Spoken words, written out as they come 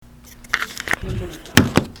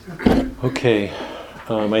Okay,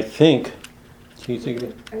 I think, can you think of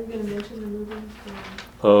it? Are you going to mention the movie?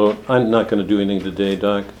 Oh, I'm not going to do anything today,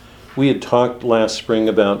 Doc. We had talked last spring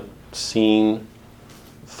about seeing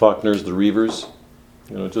Faulkner's The Reivers,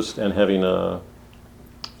 just and having a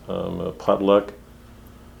potluck.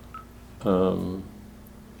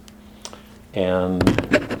 And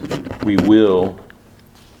we will,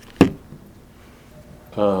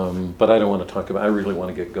 but I don't want to talk about. I really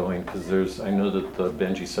want to get going because I know that the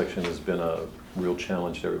Benjy section has been a real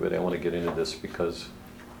challenge to everybody. I want to get into this because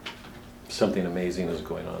something amazing is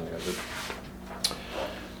going on there.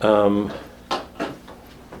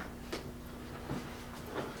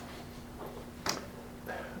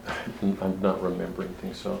 I'm not remembering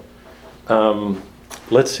things, so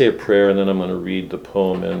let's say a prayer, and then I'm going to read the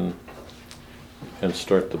poem and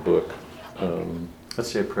start the book.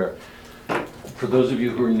 Let's say a prayer. For those of you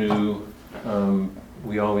who are new,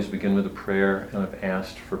 we always begin with a prayer, and I've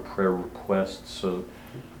asked for prayer requests. So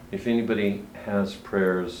if anybody has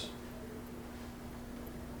prayers,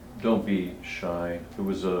 don't be shy. It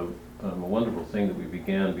was a wonderful thing that we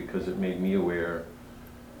began because it made me aware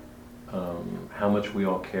how much we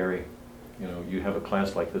all carry. You have a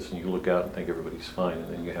class like this and you look out and think everybody's fine,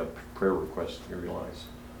 and then you have prayer requests and you realize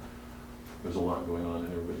there's a lot going on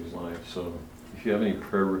in everybody's life. So if you have any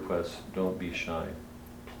prayer requests, don't be shy.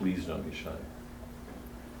 Please don't be shy.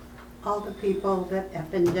 All the people that have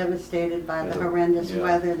been devastated by the horrendous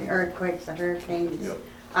weather, the earthquakes, the hurricanes. Yep.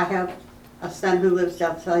 I have a son who lives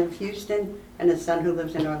outside of Houston and a son who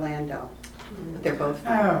lives in Orlando. They're both,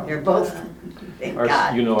 thank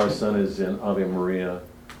God. Our son is in Ave Maria.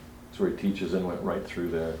 That's where he teaches and went right through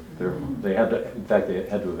there. They had to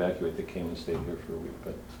evacuate. They came and stayed here for a week.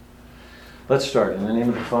 But let's start. In the name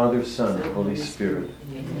of the Father, Son, and Holy Spirit.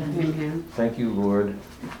 Amen. Thank you, Lord,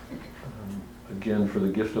 again for the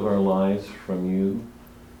gift of our lives from you,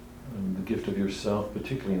 the gift of yourself,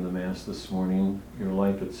 particularly in the Mass this morning, your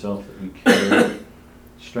life itself that we carry.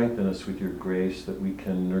 Strengthen us with your grace that we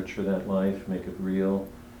can nurture that life, make it real,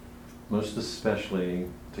 most especially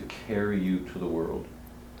to carry you to the world,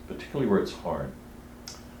 particularly where it's hard.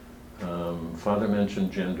 Father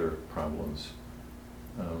mentioned gender problems.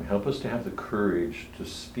 Help us to have the courage to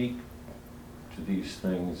speak to these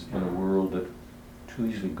things in a world that too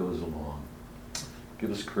easily goes along.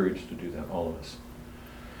 Give us courage to do that, all of us.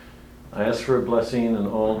 I ask for a blessing on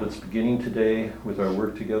all that's beginning today with our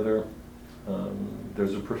work together.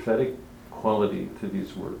 There's a prophetic quality to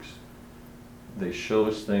these works. They show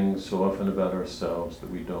us things so often about ourselves that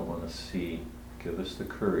we don't want to see. Give us the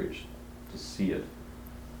courage to see it,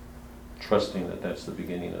 trusting that that's the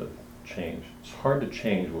beginning of change. It's hard to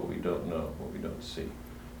change what we don't know, what we don't see.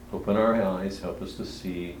 Open our eyes, help us to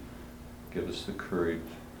see, give us the courage,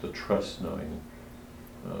 the trust knowing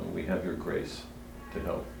we have your grace to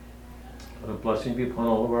help. A blessing be upon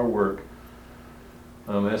all of our work.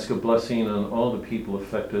 Ask a blessing on all the people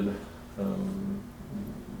affected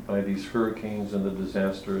by these hurricanes and the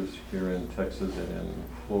disasters here in Texas and in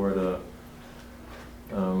Florida.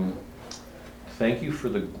 Thank you for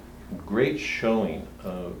the great showing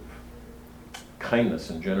of kindness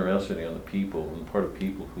and generosity on the people and the part of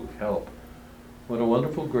people who help. What a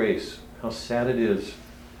wonderful grace. How sad it is in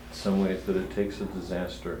some ways that it takes a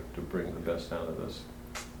disaster to bring the best out of us.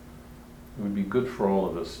 It would be good for all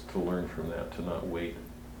of us to learn from that, to not wait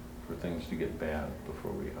for things to get bad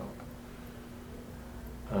before we help.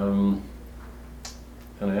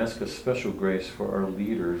 And I ask a special grace for our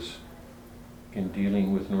leaders in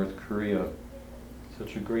dealing with North Korea.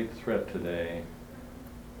 Such a great threat today.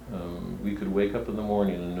 We could wake up in the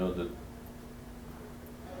morning and know that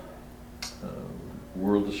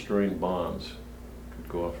world-destroying bombs could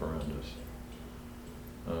go off around us.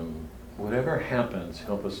 Whatever happens,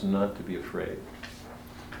 help us not to be afraid.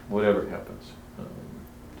 Whatever happens,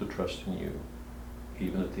 to trust in you,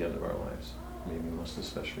 even at the end of our lives, maybe most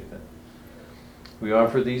especially then. We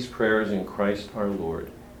offer these prayers in Christ our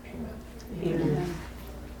Lord. Amen. Amen.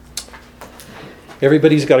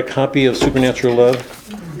 Everybody's got a copy of Supernatural Love?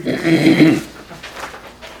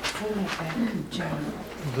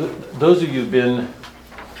 Those of you who've been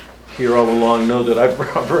here all along know that I've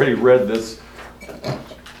already read this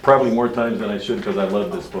probably more times than I should because I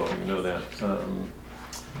love this book, you know that.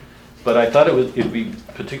 But I thought it'd be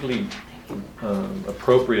particularly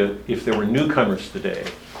appropriate if there were newcomers today,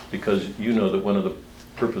 because you know that one of the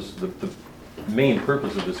main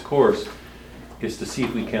purpose of this course is to see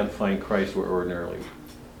if we can't find Christ where ordinarily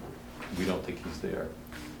we don't think he's there.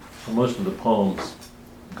 So most of the poems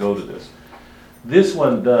go to this. This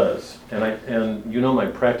one does, and you know my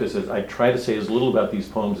practice is I try to say as little about these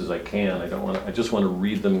poems as I can. I just want to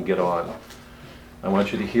read them and get on. I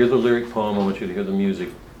want you to hear the lyric poem, I want you to hear the music,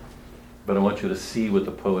 but I want you to see what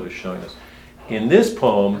the poet is showing us. In this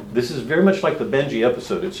poem, this is very much like the Benjy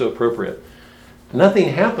episode, it's so appropriate. Nothing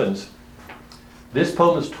happens. This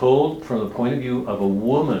poem is told from the point of view of a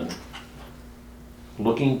woman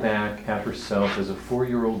looking back at herself as a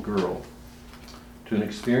 4-year-old girl to an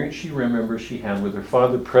experience she remembers she had with her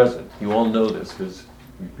father present. You all know this because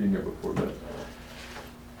we've been here before, but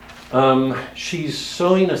she's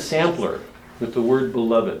sewing a sampler with the word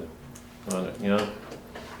beloved on it, you know?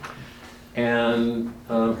 And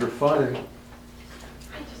her father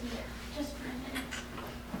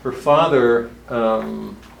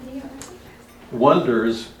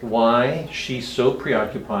wonders why she's so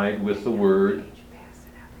preoccupied with the word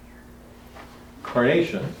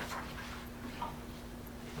carnation.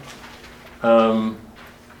 And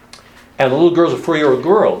the little girl's a 4-year-old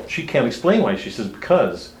girl. She can't explain why. She says,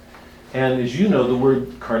 because. And as you know, the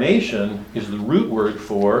word carnation is the root word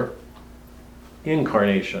for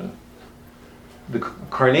incarnation. The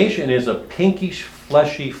carnation is a pinkish,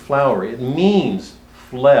 fleshy flower. It means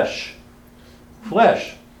flesh.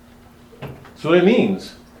 Flesh. That's what it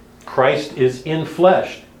means. Christ is in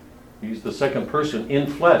flesh. He's the second person in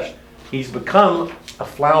flesh. He's become a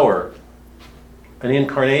flower, an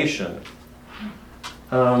incarnation.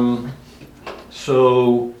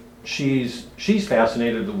 So she's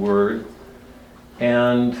fascinated with the word,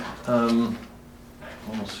 and I'm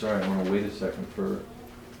almost sorry. I'm going to wait a second for.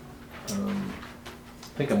 I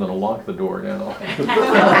think I'm going to lock the door now.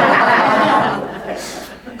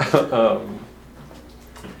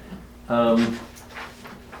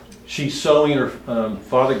 She's sewing. Her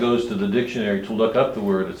father goes to the dictionary to look up the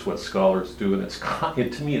word. It's what scholars do, and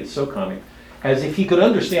to me it's so comic. As if he could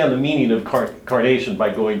understand the meaning of carnation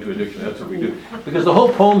by going to a dictionary. That's what we do. Because the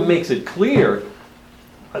whole poem makes it clear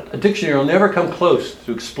a dictionary will never come close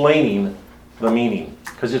to explaining the meaning,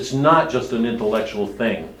 because it's not just an intellectual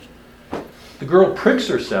thing. The girl pricks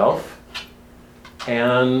herself,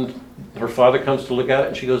 and her father comes to look at it,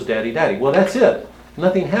 and she goes, "Daddy, Daddy." Well, that's it.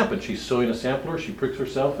 Nothing happened. She's sewing a sampler, she pricks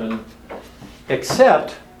herself, and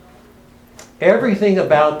except everything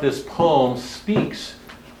about this poem speaks.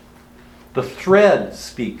 The thread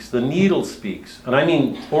speaks, the needle speaks, and I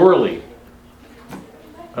mean orally.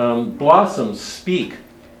 Blossoms speak.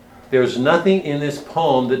 There's nothing in this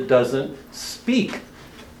poem that doesn't speak.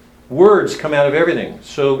 Words come out of everything.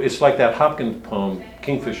 So it's like that Hopkins poem,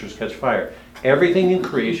 Kingfishers Catch Fire. Everything in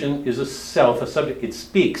creation is a subject. It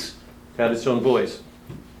speaks, got its own voice.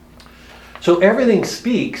 So everything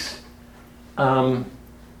speaks. The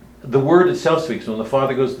word itself speaks. When the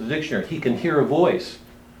father goes to the dictionary, he can hear a voice.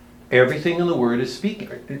 Everything in the word is speaking.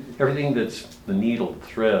 Everything that's the needle, the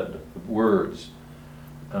thread, the words.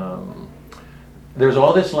 There's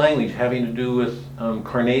all this language having to do with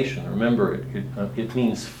carnation. Remember, it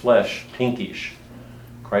means flesh, pinkish.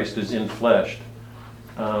 Christ is in flesh.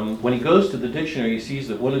 When he goes to the dictionary, he sees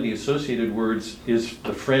that one of the associated words is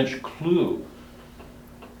the French clou,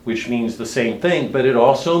 which means the same thing, but it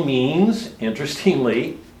also means,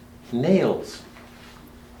 interestingly, nails.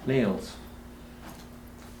 Nails.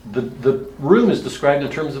 The room is described in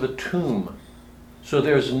terms of a tomb. So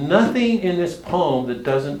there's nothing in this poem that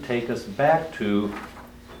doesn't take us back to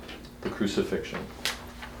the crucifixion.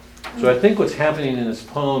 So I think what's happening in this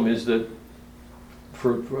poem is that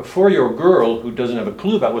for a 4-year-old girl who doesn't have a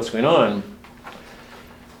clue about what's going on,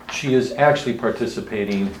 she is actually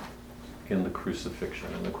participating in the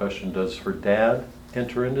crucifixion. And the question, does her dad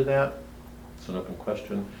enter into that? It's an open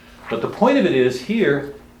question. But the point of it is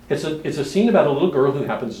here, it's a scene about a little girl who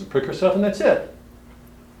happens to prick herself, and that's it.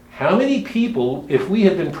 How many people, if we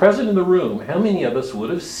had been present in the room, how many of us would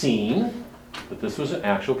have seen that this was an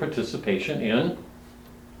actual participation in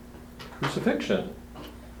crucifixion?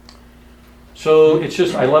 So it's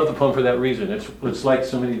just, I love the poem for that reason. It's like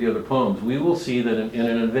so many of the other poems. We will see that in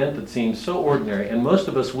an event that seems so ordinary, and most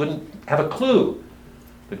of us wouldn't have a clue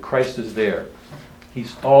that Christ is there.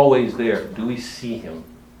 He's always there. Do we see him?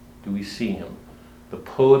 Do we see him? The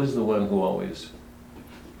poet is the one who always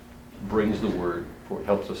brings the word, for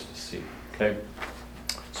helps us to see. Okay?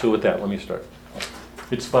 So with that, let me start.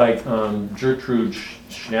 It's by Gertrude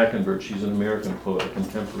Schnackenberg. She's an American poet, a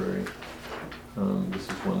contemporary. This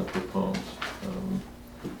is one of her poems.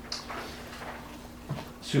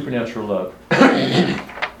 Supernatural Love.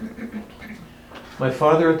 My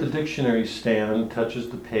father at the dictionary stand touches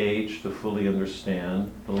the page to fully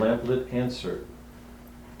understand the lamplit answer,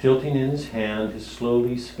 tilting in his hand his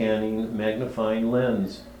slowly scanning magnifying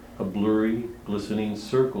lens, a blurry, glistening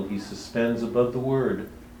circle he suspends above the word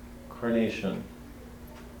carnation.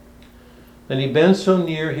 Then he bends so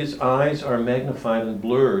near his eyes are magnified and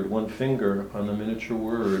blurred, one finger on the miniature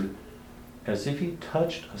word, as if he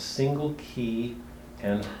touched a single key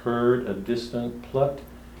and heard a distant plucked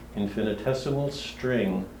infinitesimal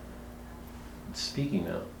string speaking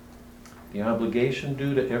now. The obligation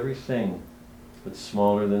due to everything but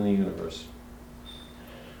smaller than the universe.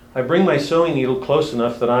 I bring my sewing needle close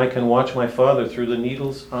enough that I can watch my father through the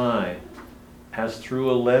needle's eye, as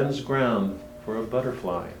through a lens ground for a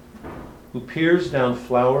butterfly, who peers down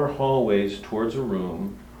flower hallways towards a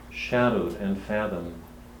room, shadowed and fathomed,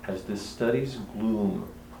 as this study's gloom,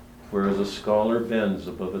 whereas a scholar bends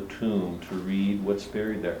above a tomb to read what's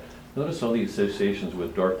buried there. Notice all the associations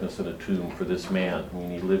with darkness and a tomb for this man. I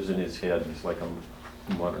mean, he lives in his head. He's like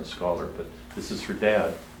a modern scholar, but this is for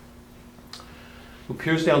Dad, who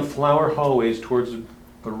peers down flower hallways towards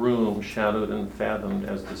a room shadowed and fathomed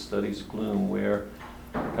as the study's gloom, where,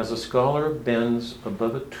 as a scholar bends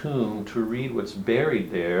above a tomb to read what's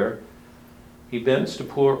buried there, he bends to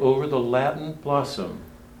pore over the Latin blossom.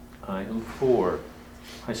 I am four.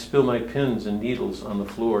 I spill my pins and needles on the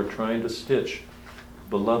floor, trying to stitch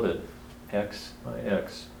beloved, X by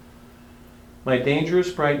X. My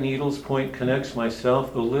dangerous bright needle's point connects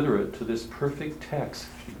myself, illiterate, to this perfect text.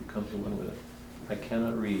 She becomes one with it. I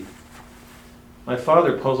cannot read. My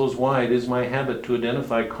father puzzles why it is my habit to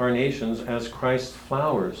identify carnations as Christ's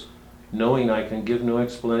flowers, knowing I can give no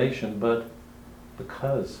explanation, but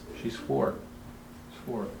because she's four. She's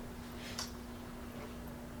four.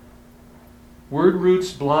 Word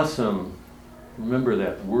roots blossom. Remember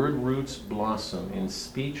that. Word roots blossom in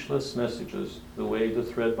speechless messages, the way the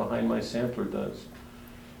thread behind my sampler does,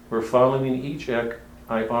 where following each I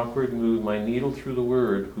awkward move my needle through the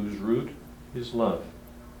word whose root is love.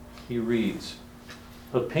 He reads,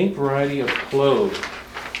 a pink variety of clove,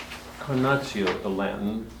 carnatio, the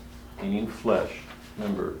Latin, meaning flesh.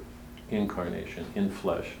 Remember, incarnation, in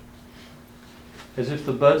flesh. As if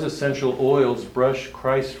the bud's essential oils brush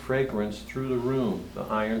Christ's fragrance through the room, the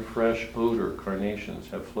iron-fresh odor carnations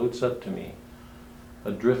have floats up to me,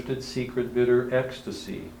 a drifted secret bitter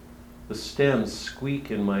ecstasy. The stems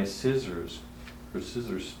squeak in my scissors. Her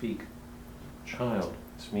scissors speak. Child,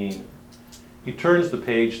 it's me. He turns the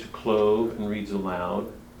page to clove and reads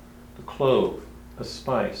aloud. The clove, a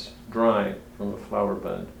spice, dried from a flower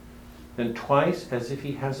bud. Then twice, as if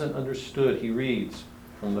he hasn't understood, he reads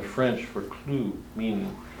from the French for clou,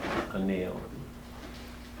 meaning a nail.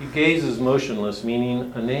 He gazes motionless,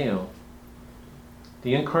 meaning a nail.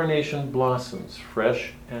 The incarnation blossoms,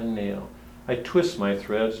 fresh and nail. I twist my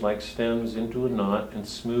threads like stems into a knot and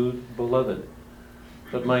smooth beloved.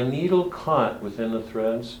 But my needle caught within the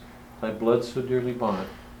threads, my blood so dearly bought,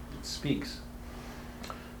 it speaks.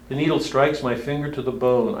 The needle strikes my finger to the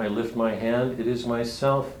bone. I lift my hand, it is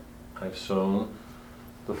myself I've sown.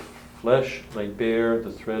 The flesh lay bare,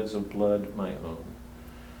 the threads of blood my own.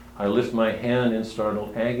 I lift my hand in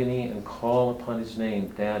startled agony and call upon his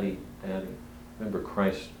name, Daddy, Daddy. Remember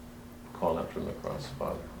Christ called out from the cross,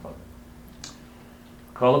 Father, Father.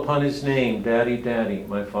 Call upon his name, Daddy, Daddy.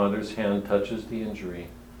 My father's hand touches the injury,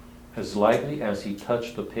 as lightly as he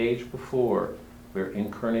touched the page before, where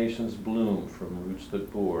incarnations bloom from roots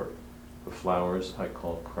that bore the flowers I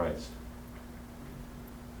called Christ.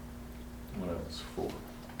 When I was 4.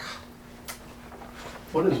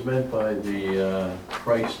 What is meant by the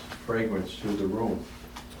Christ fragrance through the room?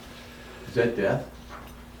 Is that death?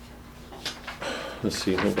 Let's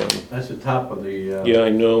see, hold on. That's the top of the... Yeah, I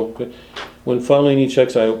know. But when following each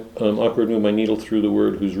X, I awkward move my needle through the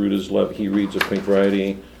word whose root is love. He reads a pink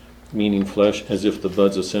variety, meaning flesh, as if the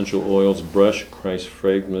bud's essential oils brush Christ's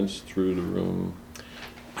fragrance through the room.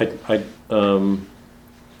 What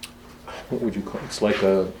would you call it?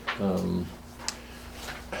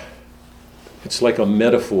 It's like a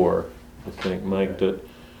metaphor, I think, Mike, that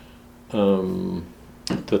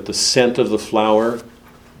the scent of the flower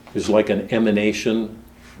is like an emanation,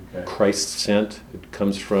 Okay. Christ's scent. It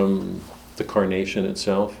comes from the carnation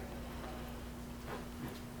itself.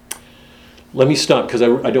 Let me stop because I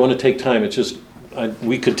don't want to take time. It's just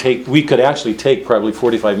we could actually take probably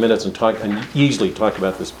 45 minutes and easily talk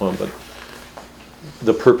about this poem, but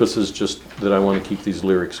the purpose is just that I want to keep these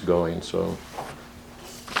lyrics going. So,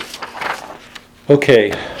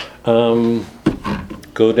 okay,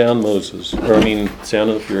 go down Moses, Sound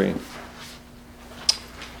of the Fury.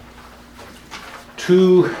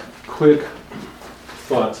 2 quick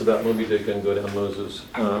thoughts about Moby Dick and Go Down Moses.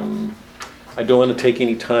 I don't want to take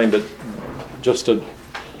any time, but just to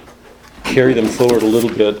carry them forward a little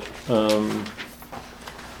bit.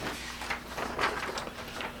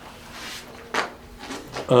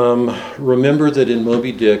 Remember that in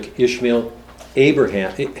Moby Dick,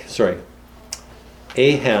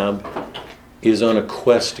 Ahab is on a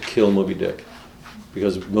quest to kill Moby Dick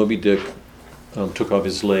because Moby Dick took off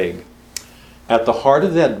his leg. At the heart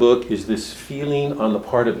of that book is this feeling on the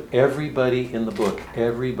part of everybody in the book,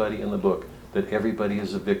 that everybody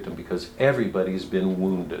is a victim because everybody's been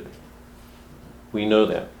wounded. We know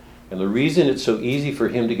that. And the reason it's so easy for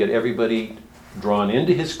him to get everybody drawn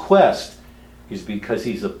into his quest is because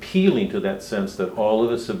he's appealing to that sense that all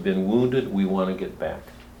of us have been wounded, we want to get back.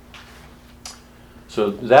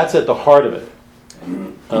 So that's at the heart of it.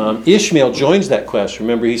 Ishmael joins that quest.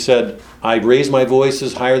 Remember, he said, I raise my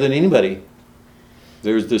voices higher than anybody.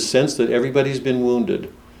 There's this sense that everybody's been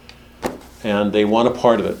wounded, and they want a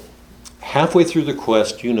part of it. Halfway through the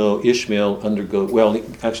quest, Ishmael undergoes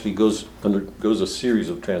a series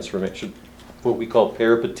of transformation, what we call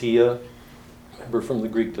peripetia. Remember from the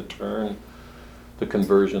Greek, the turn, the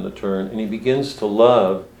conversion, the turn. And he begins to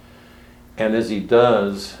love, and as he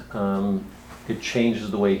does, it changes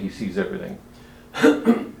the way he sees everything.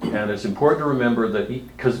 And it's important to remember that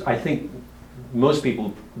because I think most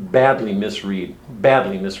people badly misread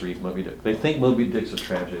Moby Dick. They think Moby Dick's a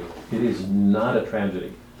tragedy. It is not a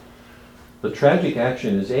tragedy. The tragic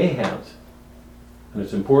action is Ahab's. And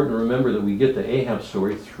it's important to remember that we get the Ahab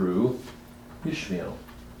story through Ishmael.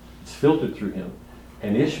 It's filtered through him.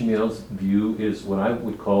 And Ishmael's view is what I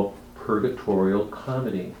would call purgatorial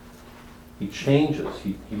comedy. He changes.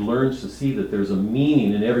 He learns to see that there's a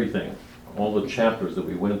meaning in everything. All the chapters that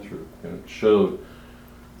we went through showed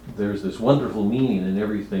there's this wonderful meaning in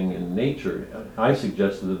everything in nature. I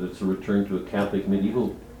suggested that it's a return to a Catholic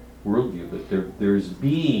medieval worldview, that there's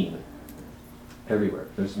being everywhere.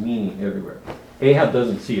 There's meaning everywhere. Ahab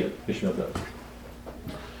doesn't see it. Ishmael does.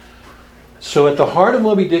 So at the heart of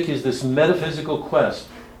Moby Dick is this metaphysical quest.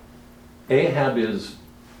 Ahab is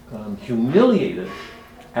humiliated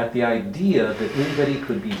at the idea that anybody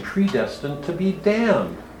could be predestined to be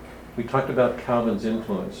damned. We talked about Calvin's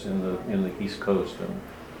influence in the East Coast, and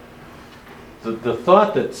the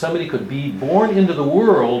thought that somebody could be born into the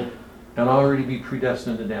world and already be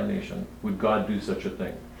predestined to damnation. Would God do such a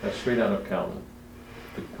thing? That's straight out of Calvin.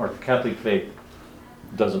 Our Catholic faith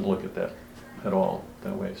doesn't look at that at all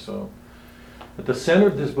that way. So at the center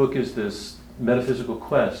of this book is this metaphysical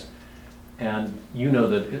quest, and you know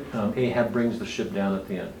that Ahab brings the ship down at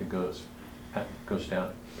the end. It goes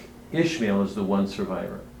down. Ishmael is the one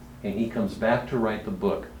survivor, and he comes back to write the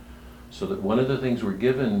book. So that one of the things we're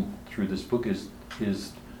given through this book is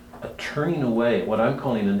a turning away, what I'm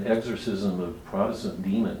calling an exorcism of Protestant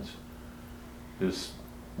demons. There's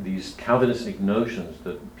these Calvinistic notions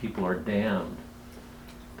that people are damned.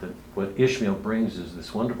 That what Ishmael brings is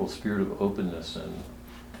this wonderful spirit of openness,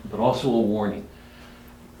 but also a warning.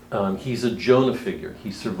 He's a Jonah figure.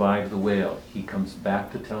 He survived the whale. He comes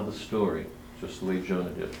back to tell the story, just the way Jonah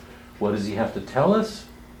did. What does he have to tell us?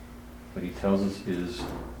 What he tells us is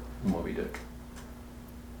Moby Dick.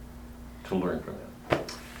 To learn from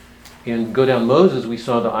that. In Go Down Moses, we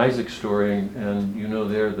saw the Isaac story, and you know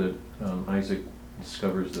there that Isaac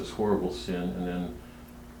discovers this horrible sin and then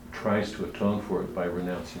tries to atone for it by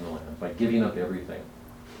renouncing the land, by giving up everything.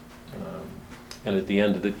 And at the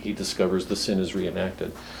end of it, he discovers the sin is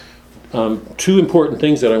reenacted. Two important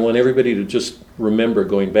things that I want everybody to just remember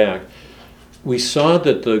going back. We saw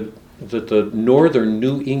that the northern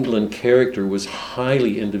New England character was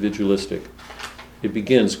highly individualistic. It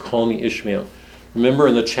begins, call me Ishmael. Remember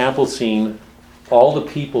in the chapel scene, all the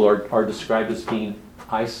people are described as being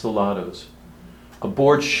isolados.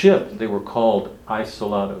 Aboard ship, they were called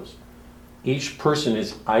isolados. Each person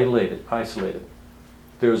is isolated.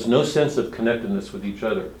 There's no sense of connectedness with each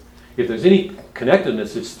other. If there's any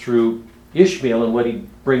connectedness, it's through Ishmael and what he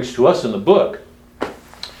brings to us in the book.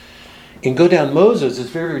 In Go Down Moses,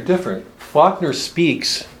 it's very, very different. Faulkner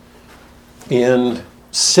speaks in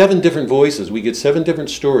 7 different voices. We get 7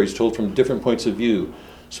 different stories told from different points of view.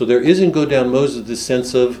 So there is in Go Down Moses this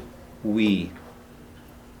sense of we.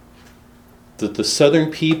 That the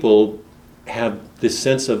southern people have this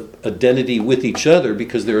sense of identity with each other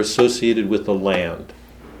because they're associated with the land.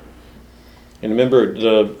 And remember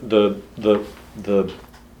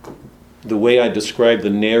the way I describe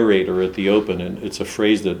the narrator at the open, and it's a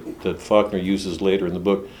phrase that Faulkner uses later in the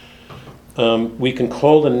book. We can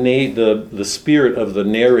call the spirit of the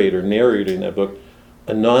narrating that book,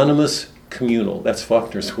 anonymous communal. That's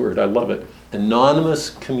Faulkner's word. I love it.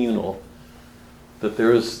 Anonymous communal. That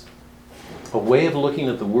there is a way of looking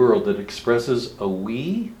at the world that expresses a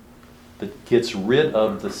we that gets rid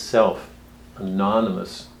of the self.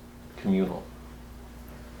 Anonymous communal.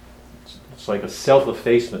 It's like a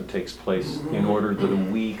self-effacement takes place in order that a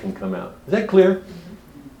we can come out. Is that clear? Is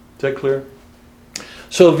that clear?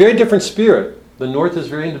 So a very different spirit. The North is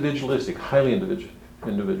very individualistic, highly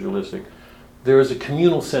individualistic. There is a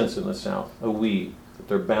communal sense in the South, a we, that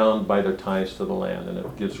they're bound by their ties to the land, and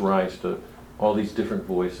it gives rise to all these different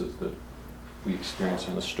voices that we experience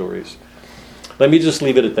in the stories. Let me just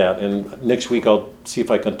leave it at that, and next week I'll see if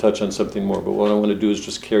I can touch on something more, but what I want to do is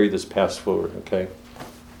just carry this past forward, okay?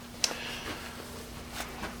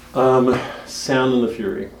 Sound and the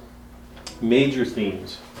Fury. Major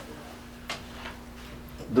themes.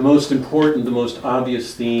 The most important, the most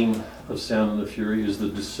obvious theme of Sound and the Fury is the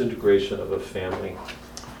disintegration of a family.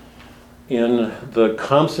 In the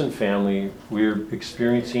Compson family, we're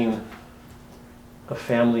experiencing a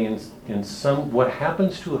family in some, what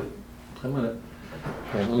happens to a, I'm gonna,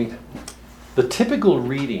 here, let me, the typical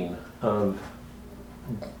reading of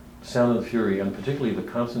Sound of the Fury, and particularly the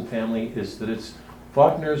Compson family, is that it's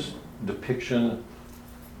Faulkner's depiction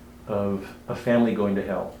of a family going to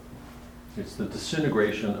hell. It's the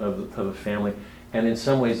disintegration of a family, and in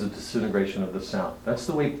some ways the disintegration of the South. That's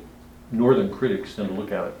the way Northern critics tend to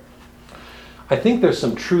look at it. I think there's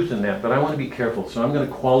some truth in that, but I want to be careful, so I'm going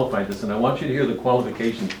to qualify this, and I want you to hear the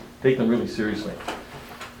qualifications, take them really seriously.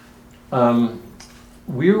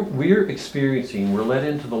 We're experiencing, we're led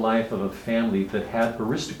into the life of a family that had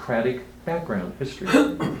aristocratic background, history.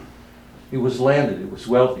 It was landed, it was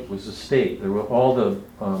wealthy, it was a state. There were all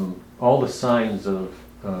the signs of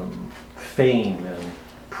fame and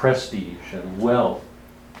prestige and wealth.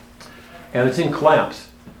 And it's in collapse.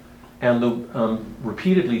 And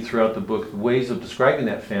repeatedly throughout the book, the ways of describing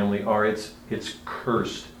that family are it's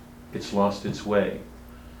cursed, it's lost its way.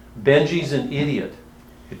 Benjy's an idiot.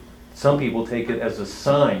 Some people take it as a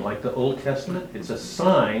sign, like the Old Testament, it's a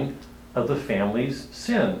sign of the family's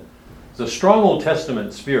sin. There's a strong Old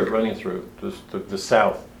Testament spirit running through the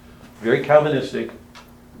South. Very Calvinistic,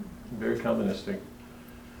 very Calvinistic.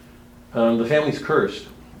 The family's cursed.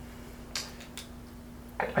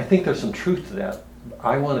 I think there's some truth to that.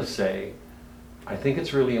 I want to say, I think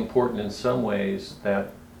it's really important in some ways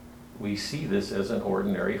that we see this as an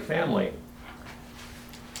ordinary family.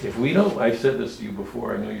 If we don't, I've said this to you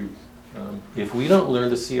before, I know you, if we don't learn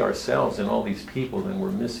to see ourselves in all these people, then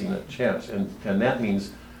we're missing a chance. And that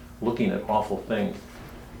means looking at awful things.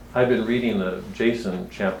 I've been reading the Jason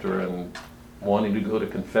chapter and wanting to go to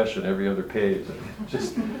confession every other page.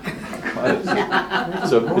 Just,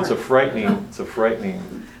 it's a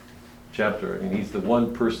frightening chapter. I mean, he's the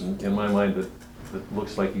one person in my mind that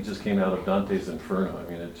looks like he just came out of Dante's Inferno. I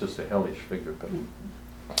mean, it's just a hellish figure. But,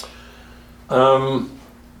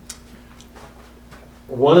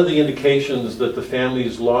 one of the indications that the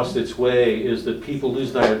family's lost its way is that people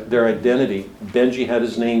lose their identity. Benjy had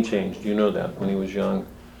his name changed, you know that, when he was young.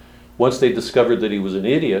 Once they discovered that he was an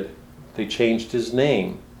idiot, they changed his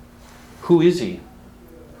name. Who is he?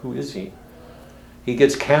 Who is he? He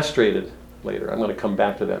gets castrated later. I'm going to come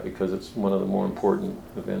back to that because it's one of the more important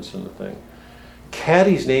events in the thing.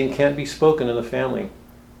 Cattie's name can't be spoken in the family.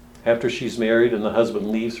 After she's married and the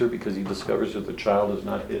husband leaves her because he discovers that the child is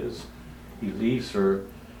not his, he leaves her.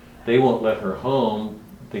 They won't let her home.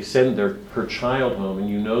 They send her child home, and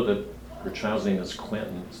you know that her child's name is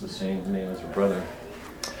Clinton. It's the same name as her brother.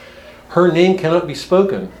 Her name cannot be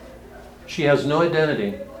spoken. She has no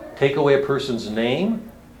identity. Take away a person's name,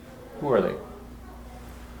 who are they?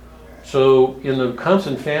 So in the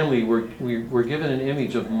Compson family, we're given an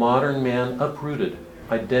image of modern man uprooted,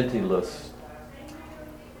 identityless,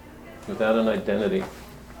 without an identity.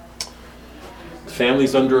 The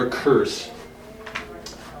family's under a curse.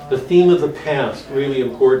 The theme of the past, really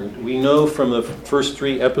important. We know from the first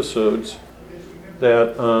 3 episodes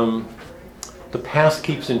that the past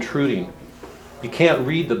keeps intruding. You can't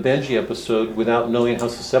read the Benjy episode without knowing how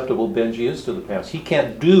susceptible Benjy is to the past. He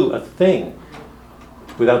can't do a thing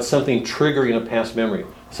without something triggering a past memory.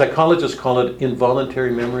 Psychologists call it involuntary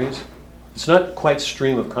memories. It's not quite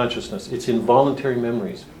stream of consciousness. It's involuntary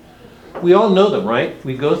memories. We all know them, right?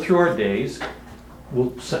 We go through our days.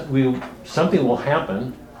 Something will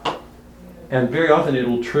happen, and very often it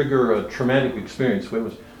will trigger a traumatic experience. It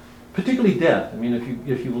was particularly death. I mean,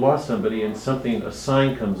 if you lost somebody and a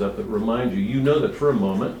sign comes up that reminds you, you know that for a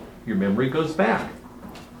moment your memory goes back.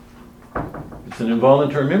 It's an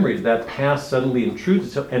involuntary memory. That past suddenly intrudes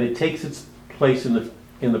itself, and it takes its place in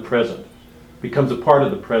the present, becomes a part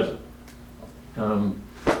of the present. I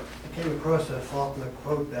came across a Faulkner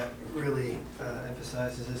quote that really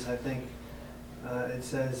emphasizes this, I think. It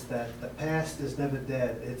says that the past is never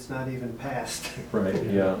dead, it's not even past. Right,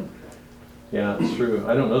 yeah. Yeah, it's true.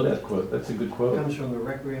 I don't know that quote. That's a good It quote. comes from the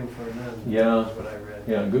Requiem for a Nun. Yeah. That's what I read.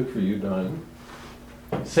 Yeah, good for you, Don.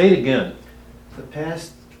 Say it again. The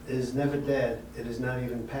past is never dead, it is not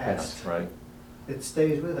even past. Right. it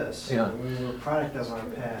stays with us. Yeah. We're a product of our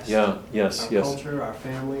past. Yeah, yes, Our yes. culture, our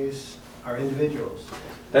families, our individuals.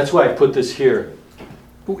 That's why I put this here.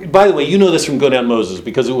 By the way, you know this from Go Down Moses,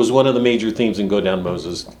 because it was one of the major themes in Go Down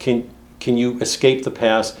Moses. Can you escape the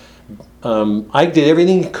past? I did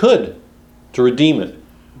everything he could to redeem it,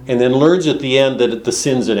 and then learns at the end that the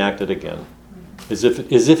sin's enacted again, as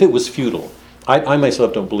if it was futile. I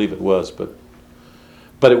myself don't believe it was, but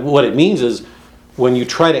what it means is when you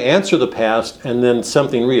try to answer the past and then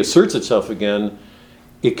something reasserts itself again,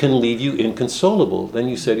 it can leave you inconsolable. Then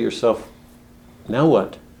you say to yourself, now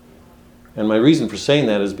what? And my reason for saying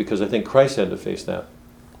that is because I think Christ had to face that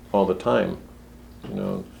all the time.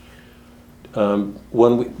 Let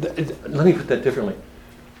me put that differently.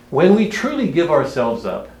 When we truly give ourselves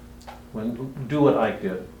up, do what Ike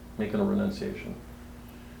did, making a renunciation,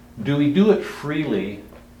 do we do it freely,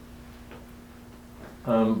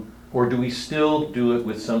 or do we still do it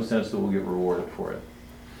with some sense that we'll get rewarded for it?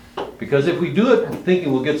 Because if we do it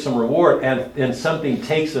thinking we'll get some reward and something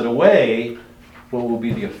takes it away, what will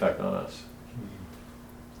be the effect on us?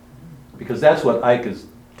 Because that's what Ike is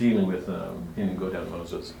dealing with in Go Down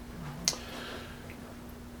Moses.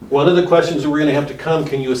 One of the questions that we're going to have to come,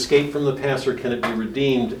 can you escape from the past or can it be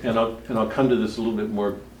redeemed? And I'll come to this a little bit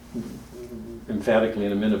more emphatically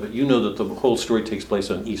in a minute, but you know that the whole story takes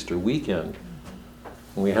place on Easter weekend.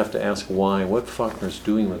 And we have to ask why, what Faulkner's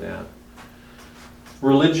doing with that.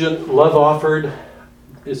 Religion, love offered,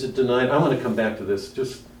 is it denied? I want to come back to this.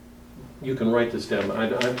 Just, you can write this down. I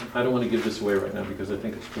don't want to give this away right now because I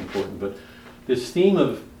think it's important. But this theme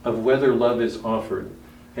of whether love is offered,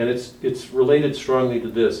 and it's related strongly to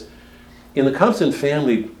this. In the Compson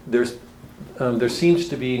family, there seems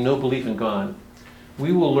to be no belief in God.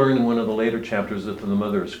 We will learn in one of the later chapters that the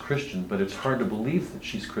mother is Christian, but it's hard to believe that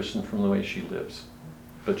she's Christian from the way she lives.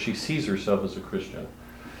 But she sees herself as a Christian.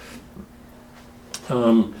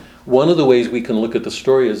 One of the ways we can look at the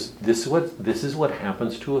story is this is what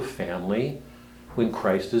happens to a family when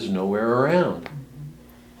Christ is nowhere around.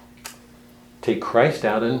 Take Christ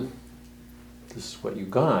out and this is what you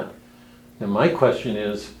got. Now my question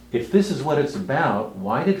is, if this is what it's about,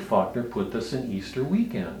 why did Faulkner put this in Easter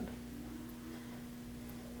weekend?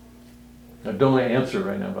 I don't want to answer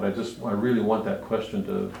right now, but I really want that question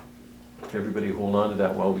to everybody hold on to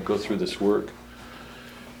that while we go through this work.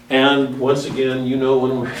 And once again,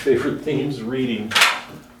 one of my favorite themes, reading.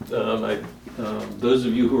 Those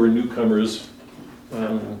of you who are newcomers,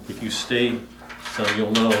 if you stay, so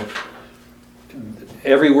you'll know,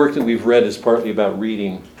 every work that we've read is partly about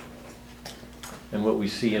reading. And what we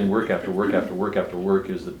see in work after work after work after work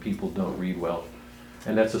is that people don't read well.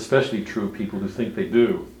 And that's especially true of people who think they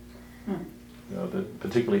do,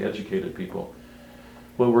 particularly educated people.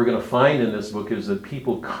 What we're going to find in this book is that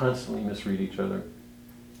people constantly misread each other.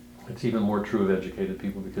 It's even more true of educated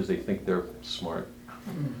people because they think they're smart.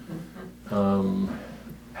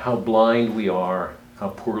 How blind we are, how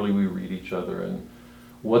poorly we read each other, and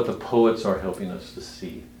what the poets are helping us to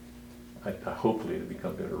see. Hopefully to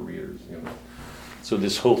become better readers. So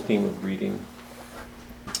this whole theme of reading.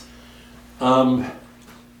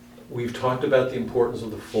 We've talked about the importance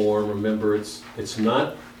of the form. Remember, it's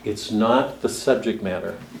not the subject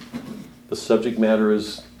matter. The subject matter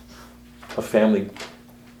is a family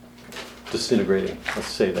disintegrating, let's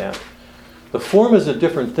say that. The form is a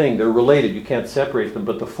different thing. They're related. You can't separate them,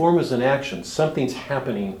 but the form is an action. Something's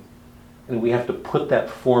happening, and we have to put that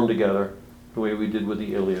form together the way we did with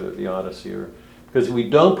the Iliad or the Odyssey. Because if we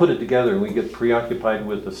don't put it together and we get preoccupied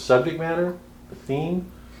with the subject matter, the theme,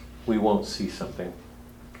 we won't see something.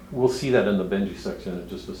 We'll see that in the Benjy section in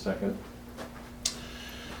just a second.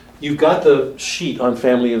 You've got the sheet on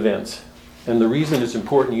family events. And the reason it's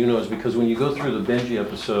important, is because when you go through the Benjy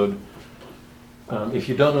episode, if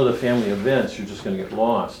you don't know the family events, you're just going to get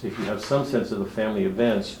lost. If you have some sense of the family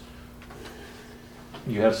events,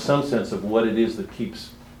 you have some sense of what it is that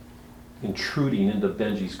keeps intruding into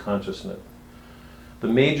Benjy's consciousness. The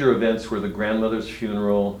major events were the grandmother's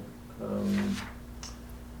funeral,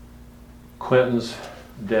 Quentin's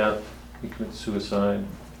death, he commits suicide,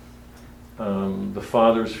 the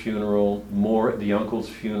father's funeral, the uncle's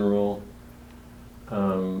funeral,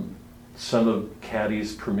 some of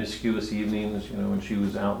Caddy's promiscuous evenings, when she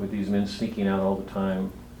was out with these men, sneaking out all the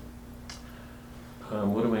time.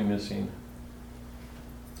 What am I missing?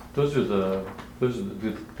 Those are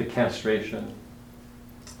the castration,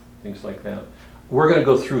 things like that. We're going to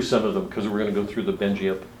go through some of them because we're going to go through the Benjy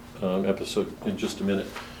episode in just a minute.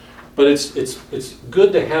 But it's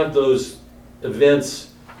good to have those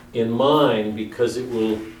events in mind because it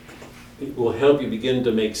will help you begin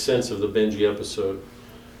to make sense of the Benjy episode.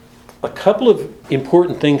 A couple of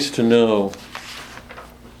important things to know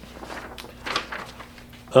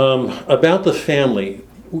About the family,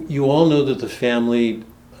 you all know that the family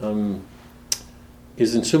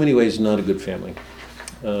is in so many ways not a good family.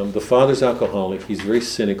 The father's alcoholic. He's very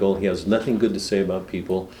cynical. He has nothing good to say about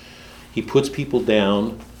people. He puts people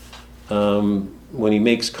down. When he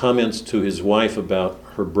makes comments to his wife about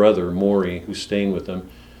her brother, Maury, who's staying with him,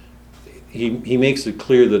 he makes it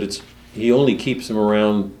clear that he only keeps him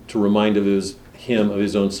around to remind him of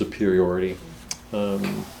his own superiority.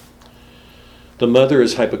 The mother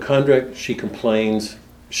is hypochondriac. She complains.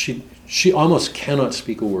 She almost cannot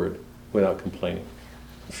speak a word without complaining,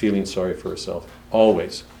 feeling sorry for herself,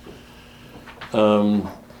 always.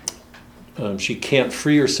 She can't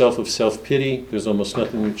free herself of self-pity. There's almost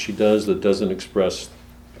nothing that she does that doesn't express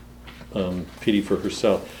pity for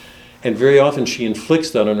herself. And very often she inflicts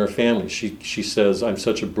that on her family. She says, "I'm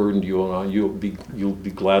such a burden to you, and you'll be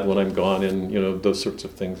glad when I'm gone," and those sorts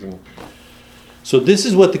of things. And so this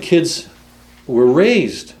is what the kids were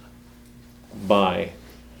raised by.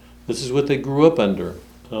 This is what they grew up under.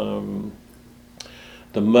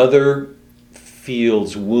 The mother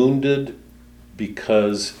feels wounded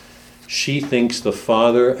because she thinks the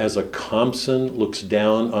father, as a Compson, looks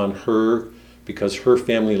down on her because her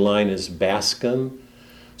family line is Bascom.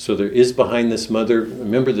 So there is behind this mother,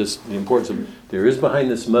 remember this, the importance of, there is behind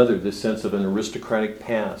this mother this sense of an aristocratic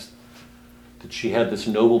past. That she had this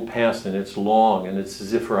noble past and it's long, and it's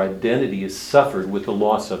as if her identity is suffered with the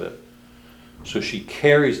loss of it. So she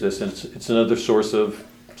carries this, and it's another source of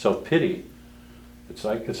self-pity. It's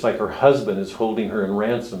like her husband is holding her in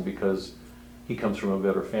ransom because he comes from a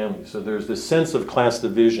better family. So there's this sense of class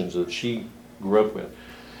divisions that she grew up with.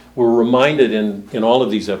 We're reminded in all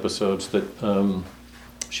of these episodes that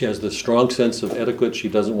she has this strong sense of etiquette. She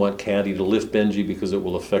doesn't want Caddy to lift Benjy because it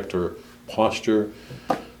will affect her posture.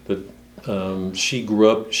 That she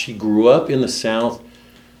grew up in the South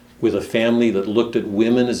with a family that looked at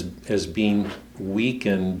women as being weak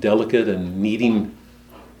and delicate and needing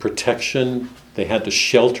protection. They had to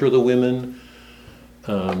shelter the women.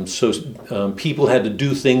 So people had to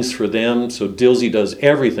do things for them. So Dilsey does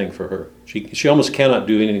everything for her. She almost cannot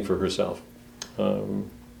do anything for herself.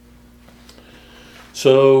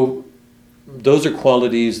 So those are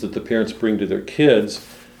qualities that the parents bring to their kids.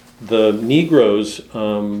 The Negroes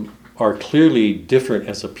are clearly different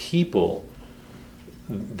as a people.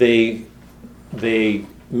 They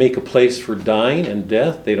make a place for dying and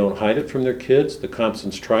death. They don't hide it from their kids. The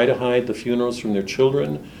Compsons try to hide the funerals from their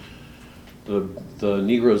children. The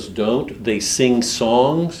Negroes don't. They sing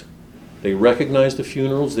songs. They recognize the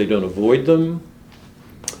funerals. They don't avoid them.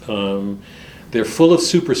 They're full of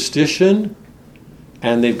superstition,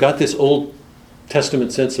 and they've got this Old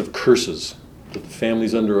Testament sense of curses, that the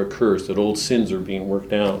family's under a curse, that old sins are being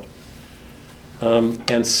worked out.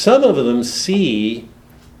 And some of them see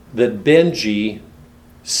that Benjy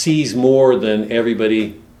sees more than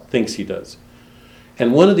everybody thinks he does.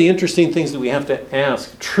 And one of the interesting things that we have to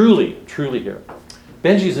ask, truly here,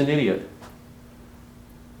 Benjy's an idiot.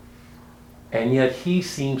 And yet he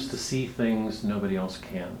seems to see things nobody else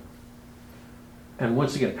can. And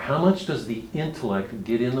once again, how much does the intellect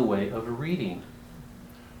get in the way of reading?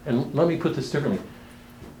 And let me put this differently.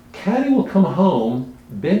 Caddy will come home,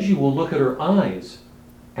 Benjy will look at her eyes,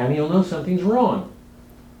 and he'll know something's wrong.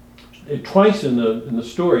 Twice in the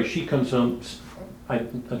story, she comes home,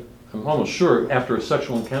 I'm almost sure, after a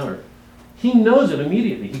sexual encounter. He knows it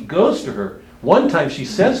immediately. He goes to her. One time she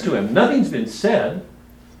says to him, nothing's been said.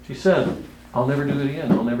 She said, "I'll never do it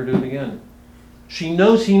again. I'll never do it again." She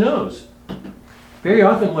knows he knows. Very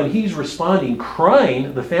often when he's responding,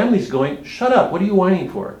 crying, the family's going, "Shut up, what are you whining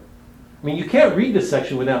for?" I mean, you can't read this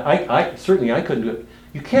section without, certainly I couldn't do it.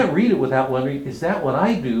 You can't read it without wondering, is that what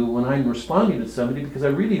I do when I'm responding to somebody? Because I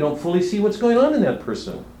really don't fully see what's going on in that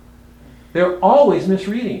person. They're always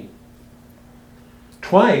misreading.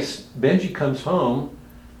 Twice, Benjy comes home.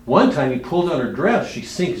 One time he pulls on her dress. She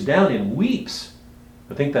sinks down and weeps.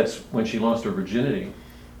 I think that's when she lost her virginity.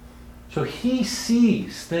 So he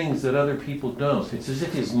sees things that other people don't. It's as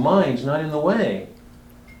if his mind's not in the way.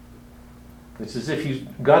 It's as if he's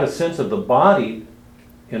got a sense of the body,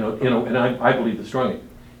 and I believe this strongly,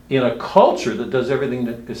 in a culture that does everything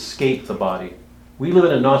to escape the body. We live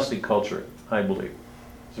in a Gnostic culture, I believe.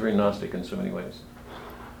 It's very Gnostic in so many ways.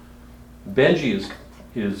 Benjy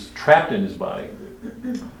is trapped in his body,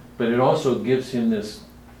 but it also gives him this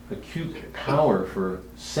acute power for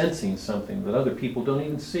sensing something that other people don't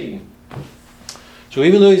even see. So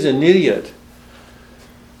even though he's an idiot,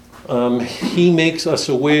 he makes us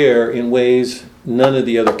aware in ways none of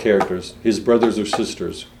the other characters, his brothers or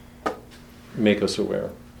sisters, make us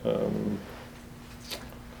aware.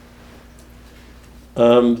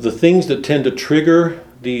 The things that tend to trigger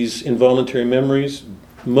these involuntary memories?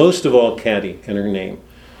 Most of all, caddy and her name.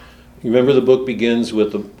 You remember the book begins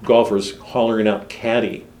with the golfers hollering out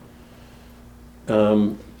caddy.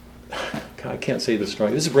 I can't say this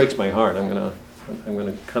strong. This breaks my heart. I'm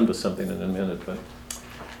gonna come to something in a minute, but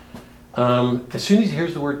as soon as he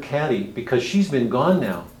hears the word caddy, because she's been gone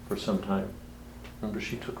now for some time. Remember,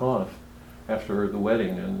 she took off after the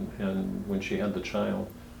wedding and when she had the child.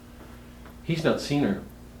 He's not seen her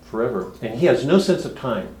forever, and he has no sense of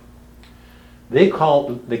time. They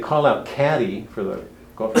call out caddy for the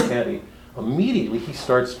golfer caddy. Immediately he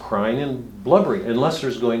starts crying and blubbering, and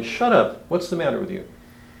Lester's going, "Shut up, what's the matter with you?"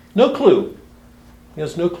 No clue. He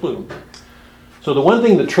has no clue. So the one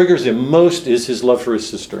thing that triggers him most is his love for his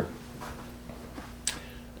sister.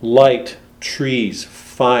 Light, trees,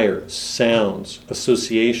 fire, sounds,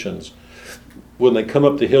 associations. When they come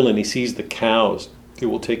up the hill and he sees the cows, it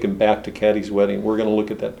will take him back to Caddy's wedding. We're going to look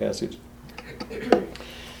at that passage.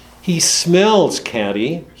 He smells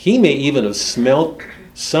Caddy. He may even have smelled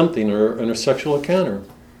something or in a sexual encounter.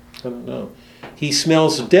 I don't know. He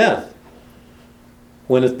smells death.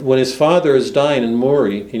 When his father is dying in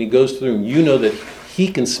Mori and he goes through him, you know that he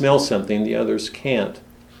can smell something the others can't.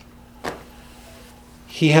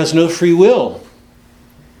 He has no free will.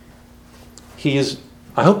 He is,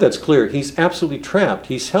 I hope that's clear, he's absolutely trapped.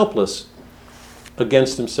 He's helpless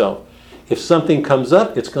against himself. If something comes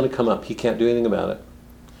up, it's going to come up. He can't do anything about it.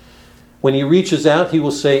 When he reaches out, he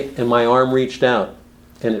will say, "And my arm reached out,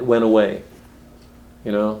 and it went away."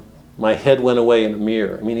 You know, my head went away in a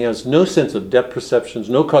mirror. I mean, he has no sense of depth perceptions,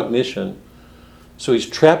 no cognition. So he's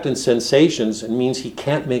trapped in sensations, and means he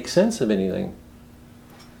can't make sense of anything.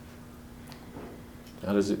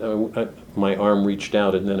 How does it? My arm reached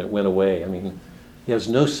out, and then it went away. I mean, he has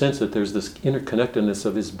no sense that there's this interconnectedness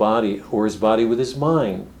of his body or his body with his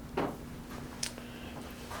mind.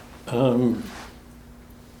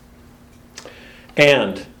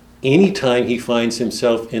 And anytime he finds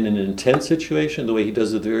himself in an intense situation, the way he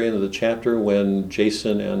does at the very end of the chapter when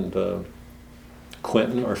Jason and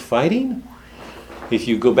Quentin are fighting, if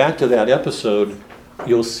you go back to that episode,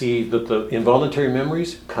 you'll see that the involuntary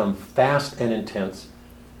memories come fast and intense.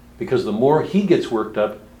 Because the more he gets worked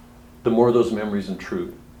up, the more those memories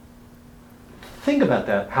intrude. Think about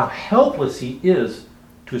that, how helpless he is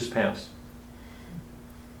to his past.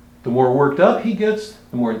 The more worked up he gets,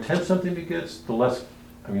 the more intense something he gets, the less,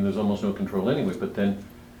 I mean, there's almost no control anyway, but then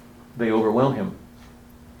they overwhelm him.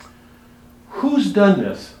 Who's done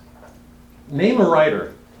this? Name a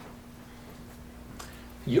writer.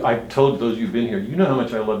 I've told those of you who've been here, you know how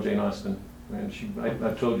much I love Jane Austen. And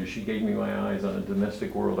I've told you, she gave me my eyes on a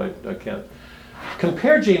domestic world. I can't.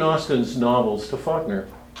 Compare Jane Austen's novels to Faulkner.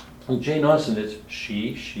 And Jane Austen is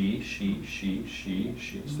she.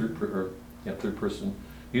 It's third person,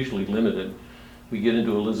 usually limited. We get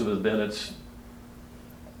into Elizabeth Bennet's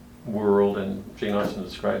world, and Jane Austen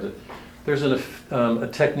describes it. There's a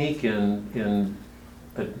technique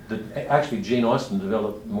actually Jane Austen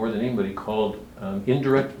developed more than anybody called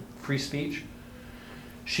indirect free speech.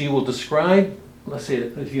 She will describe, let's say,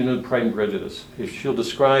 if you know Pride and Prejudice, if she'll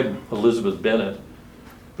describe Elizabeth Bennet,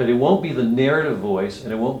 but it won't be the narrative voice,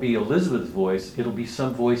 and it won't be Elizabeth's voice, it'll be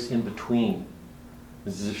some voice in between.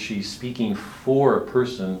 As if she's speaking for a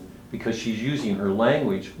person because she's using her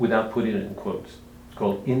language without putting it in quotes. It's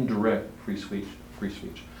called indirect free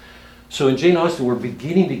speech. So in Jane Austen, we're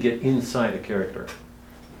beginning to get inside a character.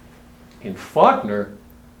 In Faulkner,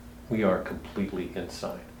 we are completely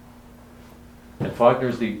inside. And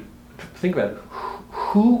Faulkner's think about it,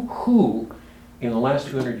 who in the last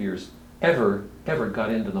 200 years ever got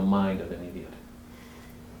into the mind of an idiot?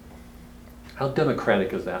 How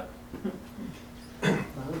democratic is that?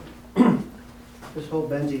 This whole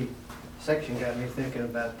Benjy section got me thinking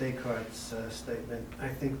about Descartes' statement, "I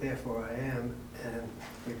think, therefore I am," and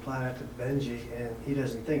we apply that to Benjy, and he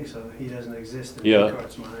doesn't think so. He doesn't exist in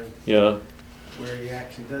Descartes' mind, where he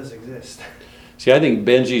actually does exist. See, I think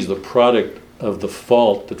Benjy's the product of the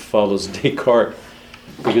fault that follows Descartes.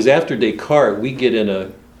 Because after Descartes, we get in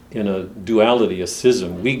a duality, a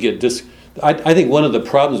schism. We get I think one of the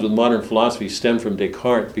problems with modern philosophy stem from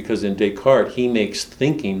Descartes, because in Descartes, he makes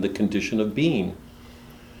thinking the condition of being.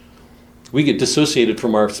 We get dissociated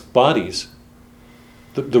from our bodies.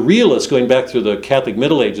 The realists, going back through the Catholic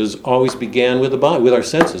Middle Ages, always began with the body, with our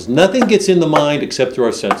senses. Nothing gets in the mind except through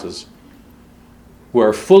our senses. We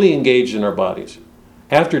are fully engaged in our bodies.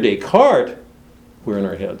 After Descartes, we're in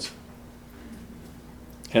our heads.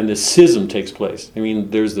 And this schism takes place. I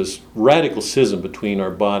mean, there's this radical schism between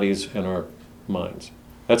our bodies and our minds.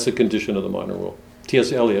 That's the condition of the modern world.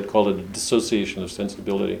 T.S. Eliot called it a dissociation of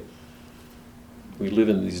sensibility. We live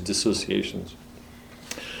in these dissociations.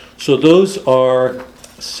 So those are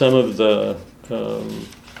some of the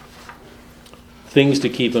things to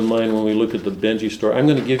keep in mind when we look at the Benjy story. I'm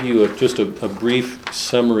going to give you just a brief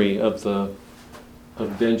summary of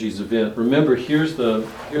Benjy's event. Remember, here's the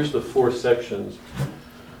 4 sections: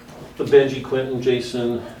 the Benjy, Quentin,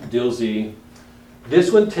 Jason, Dilsey.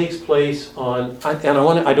 This one takes place on, and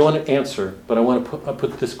I don't want to answer, but I want to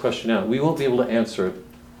put this question out. We won't be able to answer it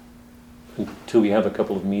until we have a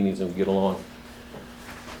couple of meetings and we get along.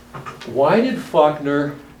 Why did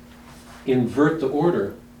Faulkner invert the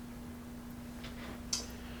order?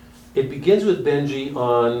 It begins with Benjy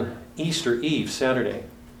on Easter Eve, Saturday,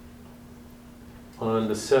 on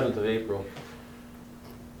the 7th of April.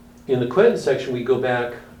 In the Quentin section, we go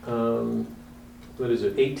back,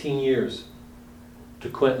 18 years to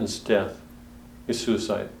Quentin's death, his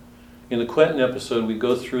suicide. In the Quentin episode, we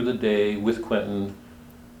go through the day with Quentin.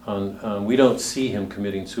 We don't see him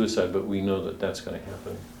committing suicide, but we know that that's going to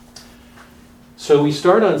happen. So we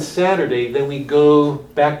start on Saturday, then we go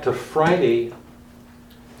back to Friday,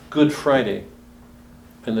 Good Friday,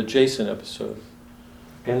 and the Jason episode.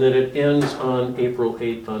 And then it ends on April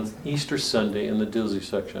 8th, on Easter Sunday, in the Dilsey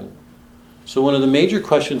section. So one of the major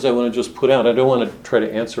questions I want to just put out, I don't want to try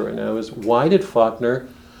to answer right now, is why did Faulkner,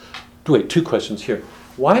 2 questions here.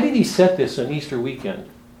 Why did he set this on Easter weekend?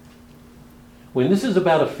 When this is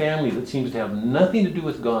about a family that seems to have nothing to do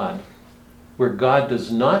with God, where God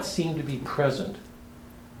does not seem to be present,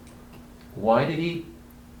 why did he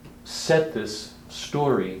set this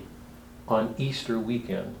story on Easter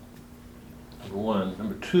weekend? Number 1.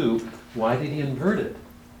 Number 2, why did he invert it?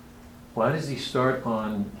 Why does he start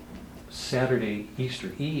on Saturday,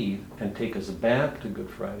 Easter Eve, and take us back to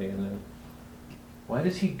Good Friday? And then, why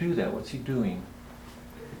does he do that? What's he doing?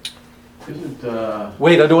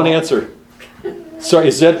 Wait, I don't want to answer. Sorry,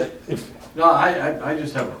 is that... No, I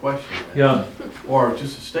just have a question. Yeah. Or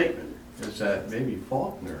just a statement, is that maybe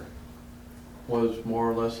Faulkner was more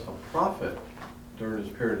or less a prophet during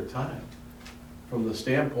this period of time, from the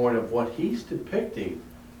standpoint of what he's depicting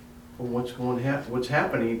from what's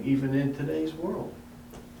happening even in today's world.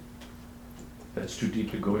 That's too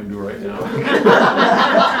deep to go into right now. I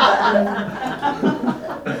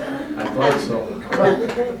thought so.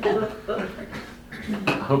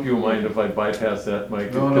 I hope you don't mind if I bypass that,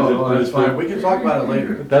 Mike. No, that's fine. We can talk about it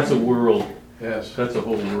later. That's a world. Yes. That's a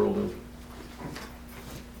whole world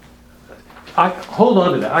of... hold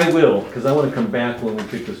on to that. I will, because I want to come back when we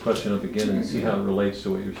pick this question up again and see how it relates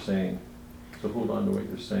to what you're saying. So hold on to what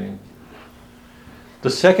you're saying. The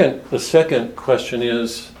second question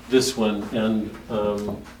is this one, and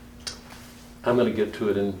I'm going to get to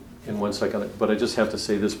it in 1 second, but I just have to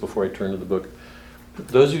say this before I turn to the book.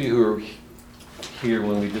 Those of you who were here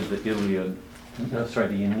when we did the Aeneid,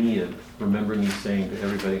 remember me saying to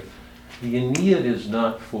everybody, the Aeneid is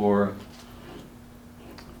not for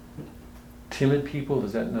timid people.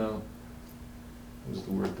 Does that know? What was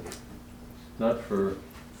the word? Not for...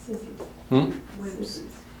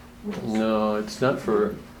 No, it's not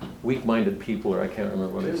for weak-minded people, or I can't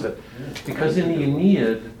remember what I said. Because in the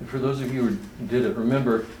Aeneid, for those of you who did it,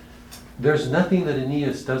 remember, there's nothing that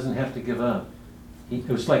Aeneas doesn't have to give up. It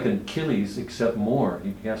was like Achilles, except more.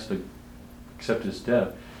 He has to accept his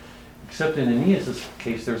death. Except in Aeneas'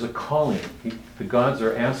 case, there's a calling. The gods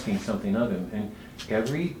are asking something of him. And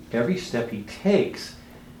every step he takes,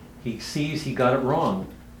 he sees he got it wrong.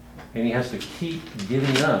 And he has to keep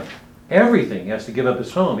giving up everything. He has to give up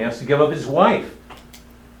his home. He has to give up his wife.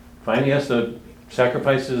 Finally, he has to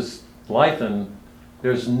sacrifice his life, and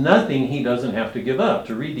there's nothing he doesn't have to give up.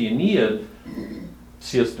 To read the Aeneid,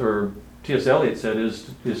 T.S. Eliot said,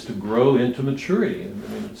 is to grow into maturity. I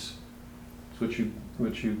mean, it's what you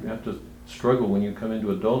have to struggle when you come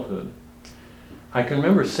into adulthood. I can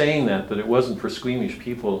remember saying that it wasn't for squeamish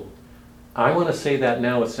people. I want to say that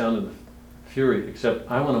now with Sound of Fury, except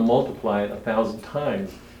I want to multiply it 1,000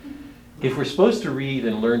 times. If we're supposed to read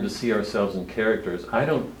and learn to see ourselves in characters,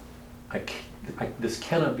 this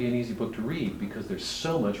cannot be an easy book to read because there's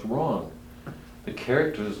so much wrong. The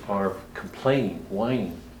characters are complaining,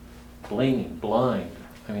 whining, blaming, blind.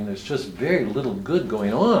 I mean, there's just very little good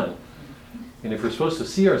going on. And if we're supposed to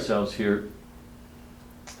see ourselves here,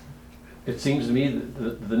 it seems to me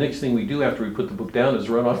that the next thing we do after we put the book down is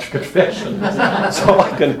run off to confession. So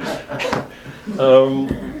I can...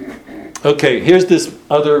 okay, here's this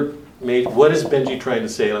other... What is Benjy trying to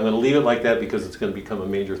say? And I'm going to leave it like that because it's going to become a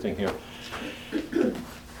major thing here.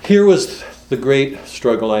 Here was the great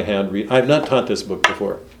struggle I had. I've not taught this book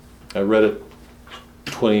before. I read it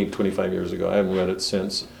 25 years ago. I haven't read it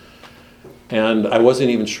since. And I wasn't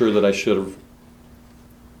even sure that I should have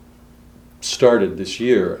started this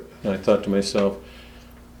year. And I thought to myself,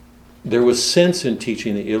 there was sense in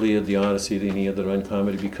teaching the Iliad, the Odyssey, the Aeneid, the Divine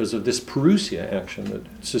Comedy because of this parousia action.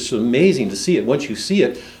 It's just amazing to see it. Once you see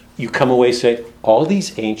it, you come away say, all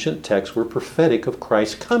these ancient texts were prophetic of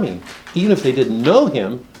Christ's coming. Even if they didn't know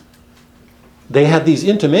him, they had these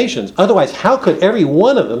intimations. Otherwise, how could every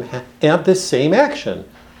one of them have this same action?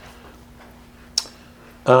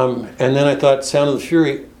 And then I thought, Sound of the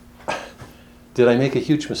Fury, did I make a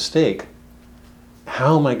huge mistake?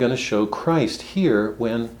 How am I going to show Christ here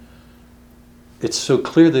when it's so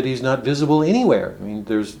clear that he's not visible anywhere? I mean,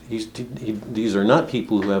 these are not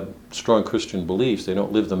people who have strong Christian beliefs. They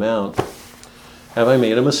don't live them out. Have I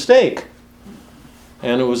made a mistake?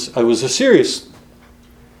 And it was a serious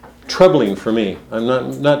troubling for me. I'm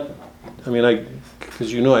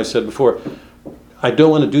because I said before, I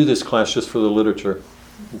don't want to do this class just for the literature.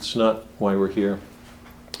 It's not why we're here.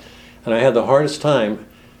 And I had the hardest time,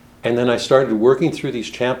 and then I started working through these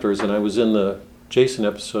chapters, and I was in the Jason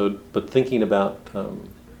episode, but thinking about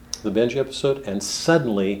the Benjy episode, and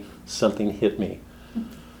suddenly something hit me.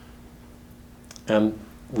 And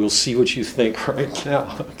we'll see what you think right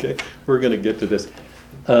now. Okay, we're going to get to this.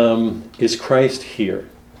 Is Christ here?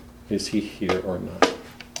 Is he here or not?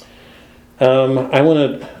 I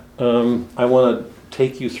want to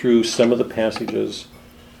take you through some of the passages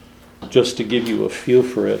just to give you a feel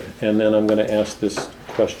for it, and then I'm going to ask this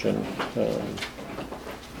question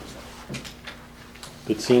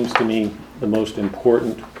that seems to me the most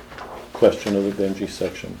important question of the Benjy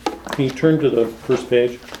section. Can you turn to the first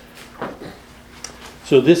page?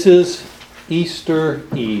 So this is Easter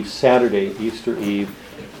Eve, Saturday, Easter Eve.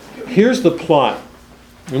 Here's the plot.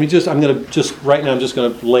 I'm just going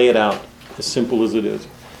to lay it out as simple as it is.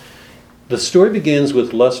 The story begins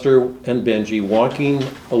with Luster and Benjy walking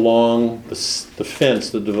along the fence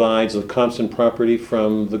that divides the Compson property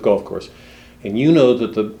from the golf course. And you know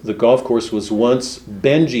that the golf course was once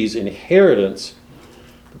Benjy's inheritance.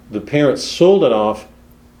 The parents sold it off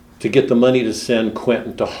to get the money to send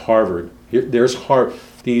Quentin to Harvard. There's Harvard.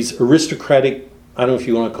 These aristocratic, I don't know if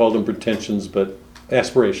you want to call them pretensions, but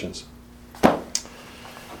aspirations.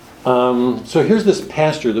 So here's this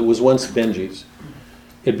pasture that was once Benjy's.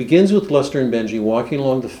 It begins with Luster and Benjy walking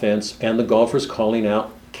along the fence and the golfers calling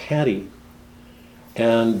out, "Caddy."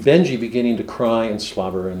 And Benjy beginning to cry and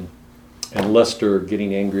slobber, and Luster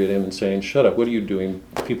getting angry at him and saying, "Shut up, what are you doing?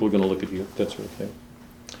 People are going to look at you," that sort of thing.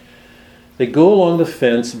 They go along the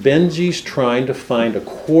fence. Benjy's trying to find a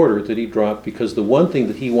quarter that he dropped because the one thing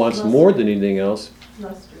that he wants more than anything else,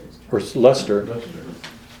 Luster,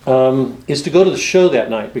 is to go to the show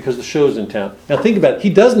that night because the show's in town. Now think about it.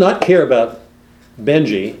 He does not care about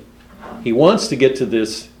Benjy. He wants to get to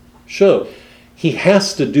this show. He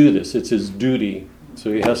has to do this. It's his duty.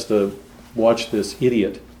 So he has to watch this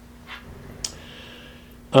idiot.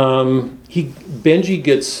 Benjy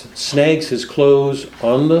snags his clothes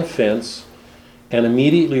on the fence, and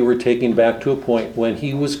immediately we're taken back to a point when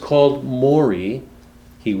he was called Maury.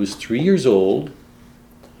 He was 3 years old.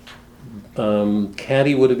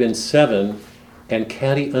 Caddy would have been 7, and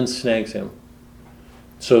Caddy unsnags him.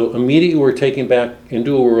 So immediately we're taken back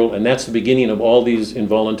into a world, and that's the beginning of all these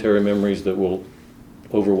involuntary memories that will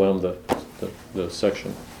overwhelm the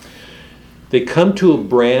section. They come to a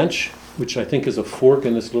branch, which I think is a fork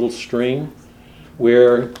in this little stream,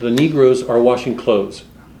 where the Negroes are washing clothes.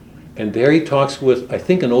 And there he talks with, I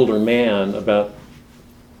think, an older man about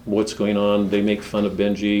what's going on. They make fun of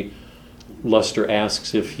Benjy. Luster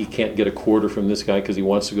asks if he can't get a quarter from this guy because he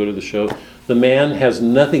wants to go to the show. The man has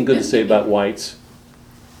nothing good to say about whites.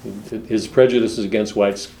 His prejudices against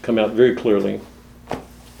whites come out very clearly.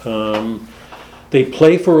 They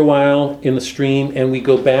play for a while in the stream, and we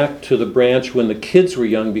go back to the branch when the kids were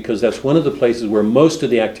young because that's one of the places where most of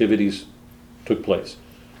the activities took place.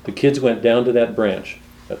 The kids went down to that branch,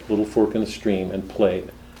 that little fork in the stream, and played.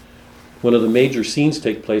 One of the major scenes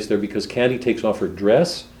take place there because Caddy takes off her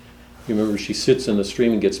dress. You remember she sits in the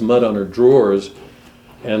stream and gets mud on her drawers,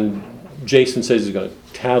 and Jason says he's going to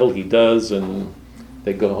tattle. He does, and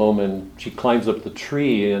they go home, and she climbs up the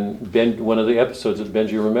tree, and one of the episodes that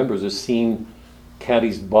Benjy remembers is seeing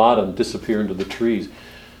Caddy's bottom disappear into the trees.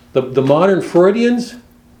 The modern Freudians,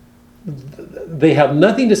 they have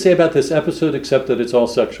nothing to say about this episode except that it's all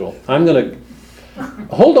sexual. I'm going to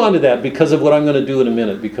hold on to that because of what I'm going to do in a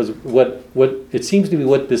minute, because what it seems to me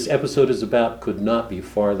what this episode is about could not be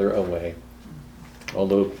farther away,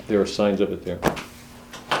 although there are signs of it there.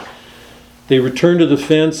 They return to the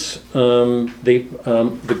fence.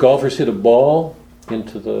 The golfers hit a ball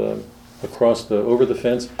over the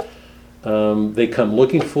fence. They come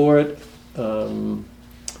looking for it.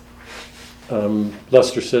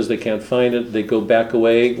 Lester says they can't find it. They go back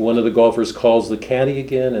away. One of the golfers calls the caddy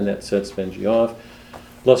again, and that sets Benjy off.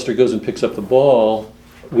 Lester goes and picks up the ball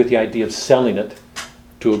with the idea of selling it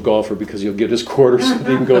to a golfer because he'll get his quarters so he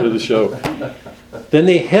can go to the show. Then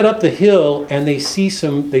they head up the hill and they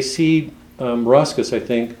see Roscus, I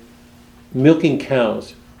think, milking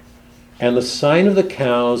cows. And the sign of the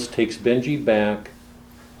cows takes Benjy back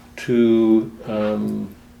to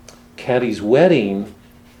Caddy's wedding.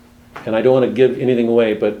 And I don't want to give anything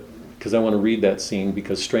away, but because I want to read that scene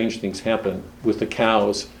because strange things happen with the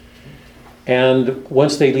cows. And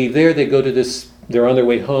once they leave there, they go to they're on their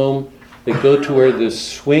way home. They go to where this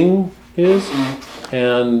swing is,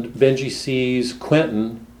 and Benjy sees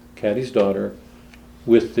Quentin, Caddy's daughter,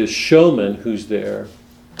 with this showman who's there.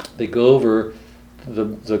 They go over.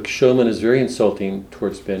 The showman is very insulting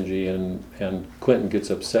towards Benjy, and Quentin gets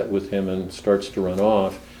upset with him and starts to run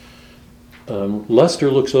off.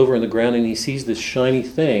 Lester looks over on the ground and he sees this shiny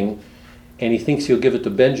thing, and he thinks he'll give it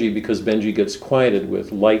to Benjy because Benjy gets quieted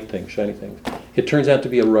with light things, shiny things. It turns out to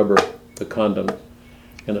be a rubber, the condom,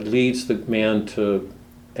 and it leads the man to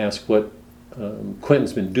ask what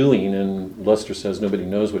Quentin's been doing, and Lester says nobody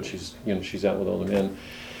knows what she's out with all the men.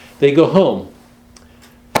 They go home.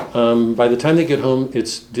 By the time they get home,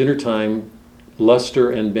 it's dinner time.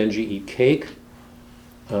 Lester and Benjy eat cake.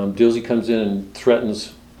 Dilsey comes in and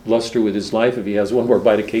threatens Lester with his life if he has one more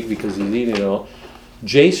bite of cake because he's eating it all.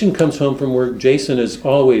 Jason comes home from work. Jason is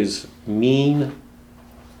always mean.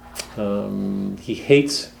 He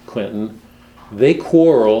hates Quentin. They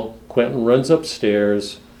quarrel. Quentin runs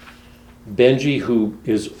upstairs. Benjy, who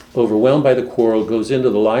is overwhelmed by the quarrel, goes into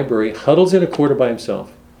the library, huddles in a corner by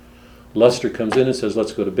himself. Lester comes in and says,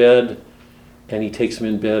 let's go to bed. And he takes him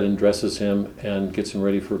in bed and dresses him and gets him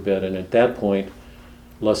ready for bed. And at that point,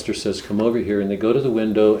 Lester says, come over here. And they go to the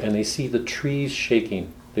window and they see the trees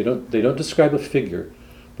shaking. They don't describe a figure,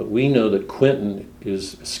 but we know that Quentin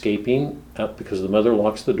is escaping out because the mother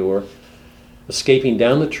locks the door, escaping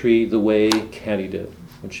down the tree the way Caddy did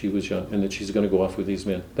when she was young, and that she's going to go off with these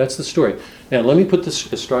men. That's the story. Now, let me put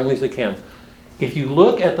this as strongly as I can. If you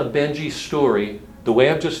look at the Benjy story, the way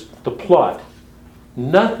the plot,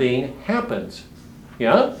 nothing happens.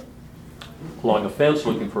 Yeah? Along a fence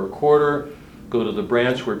looking for a quarter, go to the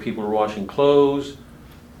branch where people are washing clothes,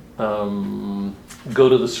 go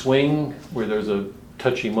to the swing where there's a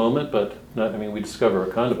touchy moment, but we discover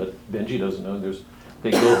a kind of it. Benjy doesn't know.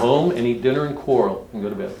 They go home and eat dinner and quarrel and go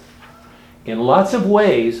to bed. In lots of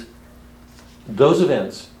ways, those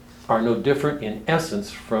events are no different in essence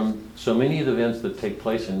from so many of the events that take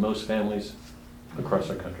place in most families across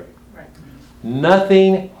our country. Right.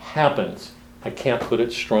 Nothing happens. I can't put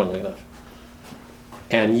it strongly enough.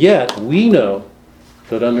 And yet, we know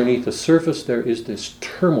that underneath the surface there is this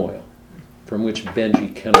turmoil from which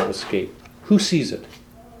Benjy cannot escape. Who sees it?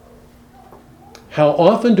 How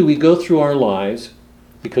often do we go through our lives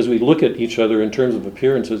because we look at each other in terms of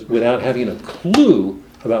appearances without having a clue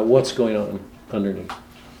about what's going on underneath?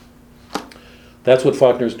 That's what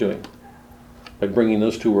Faulkner's doing by bringing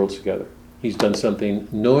those two worlds together. He's done something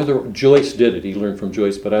no other. Joyce did it. He learned from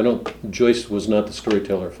Joyce, but Joyce was not the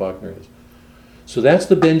storyteller. Faulkner is. So that's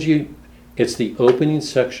the Benjy. It's the opening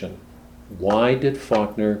section. Why did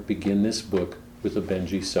Faulkner begin this book with a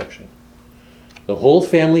Benjy section? The whole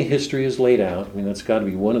family history is laid out. That's got to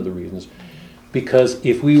be one of the reasons. Because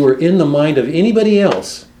if we were in the mind of anybody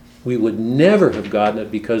else, we would never have gotten it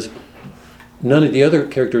because none of the other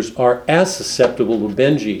characters are as susceptible to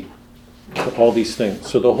Benjy, to all these things.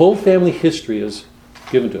 So the whole family history is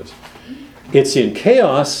given to us. It's in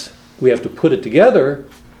chaos. We have to put it together.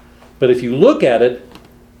 But if you look at it,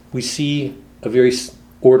 we see a very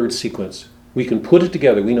ordered sequence. We can put it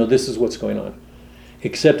together. We know this is what's going on.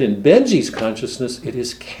 Except in Benjy's consciousness, it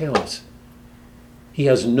is chaos. He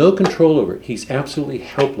has no control over it. He's absolutely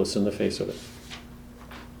helpless in the face of it.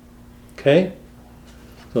 Okay?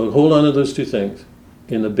 So hold on to those two things.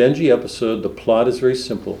 In the Benjy episode, the plot is very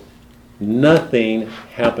simple. Nothing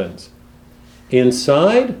happens.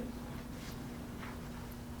 Inside,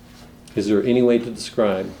 is there any way to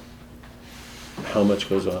describe how much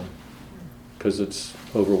goes on? Because it's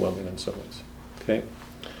overwhelming in some ways. Okay?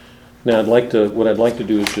 Now what I'd like to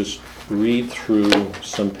do is just read through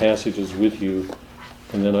some passages with you,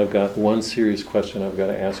 and then I've got one serious question I've got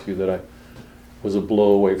to ask you that was a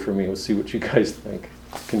blow away for me. We'll see what you guys think.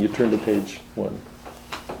 Can you turn to page 1?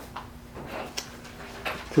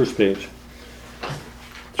 First page.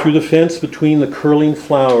 Through the fence between the curling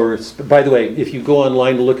flowers. By the way, if you go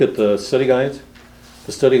online to look at the study guides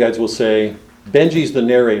will say, Benjy's the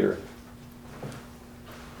narrator.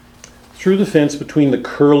 Through the fence between the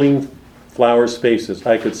curling flower spaces,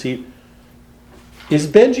 I could see Is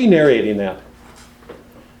Benjy narrating that?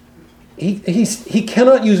 He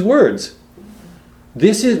cannot use words.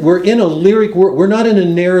 We're in a lyric world. We're not in a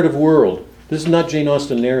narrative world. This is not Jane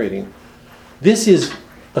Austen narrating. This is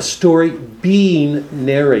a story being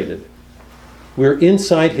narrated. We're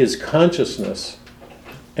inside his consciousness,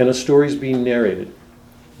 and a story's being narrated.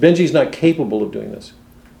 Benjy's not capable of doing this.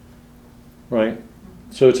 Right?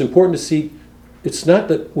 So it's important to see, it's not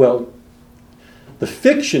that, well, the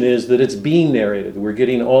fiction is that it's being narrated. We're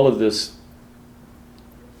getting all of this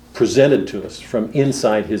presented to us from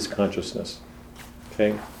inside his consciousness.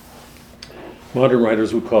 Okay? Modern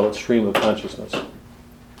writers would call it stream of consciousness.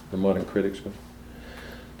 The modern critics would.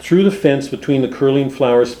 Through the fence between the curling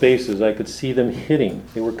flower spaces, I could see them hitting.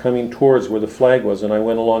 They were coming towards where the flag was, and I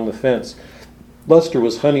went along the fence. Luster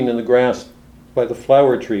was hunting in the grass by the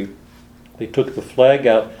flower tree. They took the flag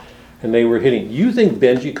out, and they were hitting. You think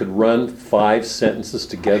Benjy could run 5 sentences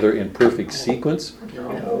together in perfect sequence?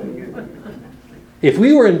 If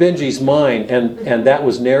we were in Benjy's mind and that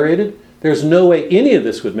was narrated, there's no way any of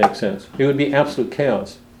this would make sense. It would be absolute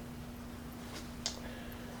chaos.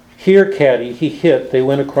 Here, Caddy, he hit. They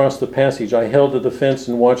went across the passage. I held to the fence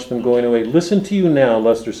and watched them going away. Listen to you now,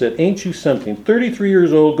 Luster said. Ain't you something? 33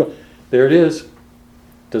 years old. There it is.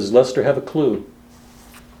 Does Luster have a clue?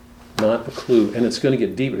 Not a clue. And it's going to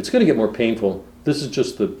get deeper. It's going to get more painful. This is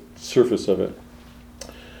just the surface of it.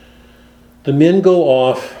 The men go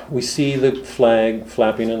off. We see the flag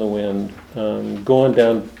flapping in the wind. Go on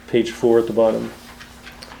down page 4 at the bottom.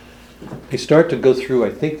 They start to go through, I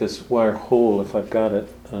think, this wire hole, if I've got it.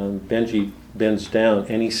 Benjy bends down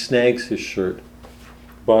and he snags his shirt.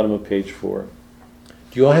 Bottom of page 4.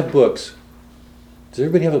 Do you all have books? Does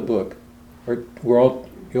everybody have a book? Or you all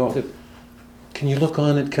have, can you look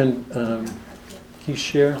on it? Can you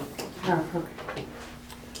share?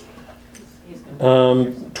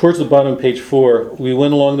 Towards the bottom of page 4, we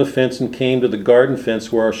went along the fence and came to the garden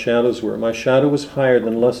fence where our shadows were. My shadow was higher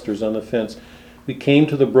than Luster's on the fence. We came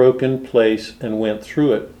to the broken place and went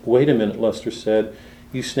through it. Wait a minute, Luster said.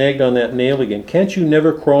 You snagged on that nail again. Can't you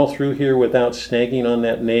never crawl through here without snagging on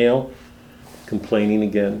that nail? Complaining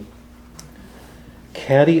again.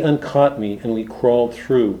 Caddy uncaught me and we crawled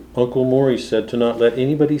through. Uncle Maury said to not let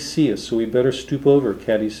anybody see us, so we better stoop over,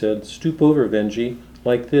 Caddy said. Stoop over, Benjy,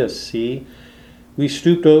 like this, see? We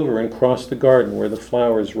stooped over and crossed the garden where the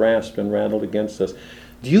flowers rasped and rattled against us.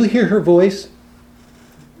 Do you hear her voice?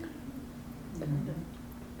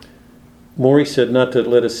 Maury said not to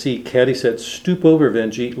let us see. Caddy said, stoop over,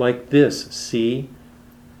 Benjy, like this, see?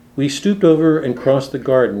 We stooped over and crossed the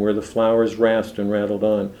garden where the flowers rasped and rattled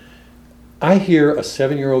on. I hear a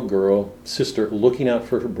 7-year-old girl, sister, looking out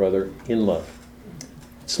for her brother in love.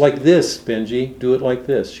 It's like this, Benjy, do it like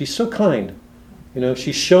this. She's so kind. You know,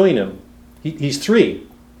 she's showing him. He's 3.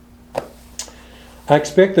 I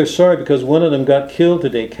expect they're sorry because one of them got killed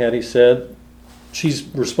today, Caddy said. She's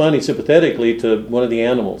responding sympathetically to one of the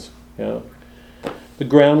animals. Yeah. The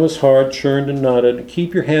ground was hard, churned and knotted.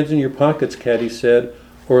 Keep your hands in your pockets, Caddy said,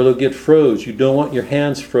 or they'll get froze. You don't want your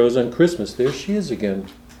hands froze on Christmas. There she is again.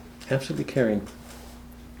 Absolutely caring.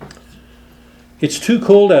 It's too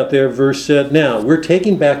cold out there, Verse said. Now, we're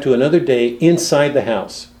taking back to another day inside the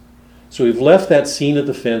house. So we've left that scene at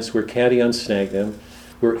the fence where Caddy unsnagged them.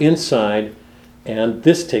 We're inside, and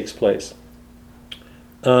this takes place.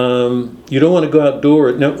 You don't want to go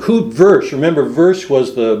outdoors. Now, Verse? Remember, Verse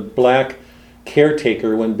was the black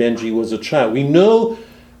caretaker when Benjy was a child. We know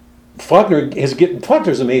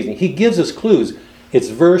Faulkner's amazing. He gives us clues. It's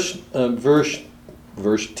Verse,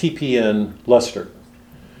 TPN, Luster.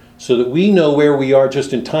 So that we know where we are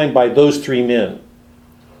just in time by those 3 men.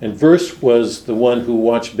 And Verse was the one who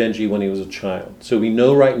watched Benjy when he was a child. So we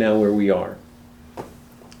know right now where we are.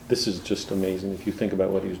 This is just amazing if you think about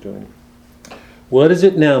what he was doing. What is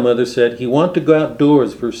it now, Mother said. He want to go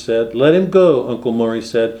outdoors, Verse said. Let him go, Uncle Maury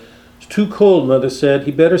said. It's too cold, Mother said.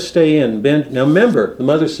 He better stay in. Now remember, the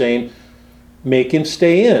mother's saying, make him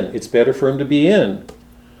stay in. It's better for him to be in.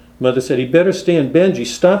 Mother said, he better stay in. Benjy,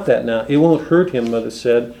 stop that now. It won't hurt him, Mother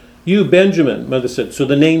said. You, Benjamin, Mother said. So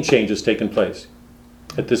the name change has taken place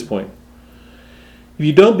at this point. If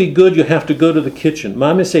you don't be good, you'll have to go to the kitchen.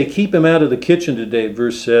 Mama say, keep him out of the kitchen today,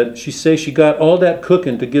 Verse said. She say she got all that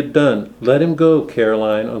cooking to get done. Let him go,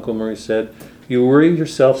 Caroline, Uncle Murray said. You worry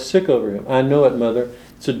yourself sick over him. I know it, Mother.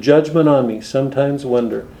 It's a judgment on me. Sometimes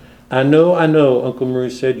wonder. I know, Uncle Murray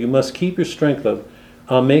said. You must keep your strength up.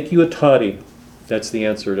 I'll make you a toddy. That's the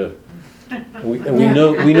answer to. We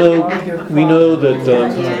know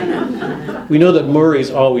that Murray's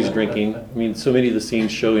always drinking. I mean, so many of the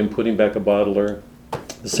scenes show him putting back a bottle. Or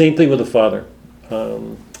the same thing with the father.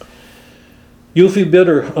 You'll feel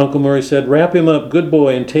better, Uncle Murray said. Wrap him up, good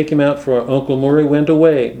boy, and take him out for Uncle Murray went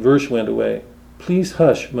away. Versh went away. Please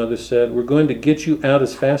hush, Mother said. We're going to get you out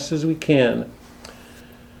as fast as we can.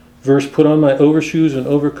 Versh put on my overshoes and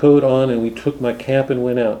overcoat on, and we took my cap and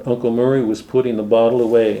went out. Uncle Murray was putting the bottle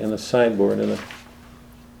away in the sideboard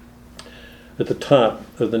at the top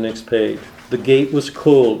of the next page. The gate was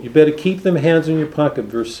cold. You better keep them hands in your pocket,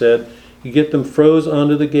 Versh said. You get them froze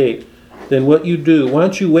onto the gate. Then what you do, why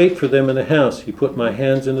don't you wait for them in the house? He put my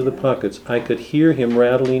hands into the pockets. I could hear him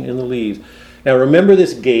rattling in the leaves. Now remember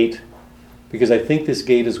this gate, because I think this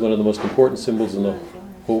gate is one of the most important symbols in the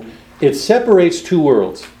whole. It separates two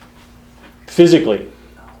worlds, physically.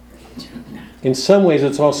 In some ways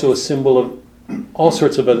it's also a symbol of all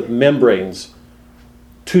sorts of other membranes,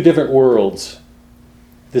 two different worlds,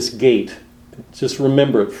 this gate. Just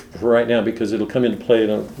remember it for right now because it'll come into play in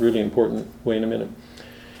a really important way in a minute.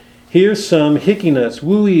 Here's some hickey nuts.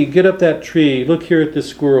 Wooey, get up that tree. Look here at this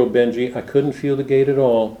squirrel, Benjy. I couldn't feel the gate at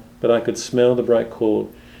all, but I could smell the bright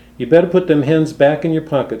cold. You better put them hens back in your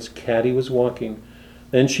pockets. Caddy was walking.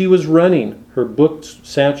 Then she was running, her book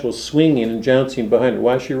satchel swinging and jouncing behind her.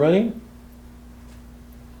 Why is she running?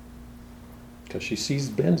 Because she sees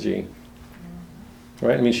Benjy.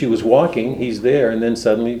 Right? I mean, she was walking, he's there, and then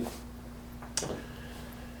suddenly...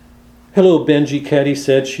 Hello, Benjy, Caddy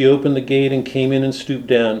said. She opened the gate and came in and stooped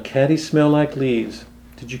down. Caddy smelled like leaves.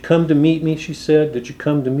 Did you come to meet me, she said. Did you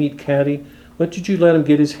come to meet Caddy? What did you let him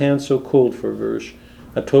get his hands so cold for, Versh?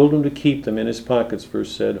 I told him to keep them in his pockets, Versh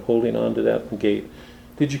said, holding on to that gate.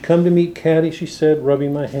 Did you come to meet Caddy, she said,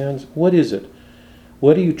 rubbing my hands. What is it?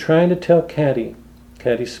 What are you trying to tell Caddy?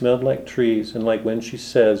 Caddy smelled like trees, and like when she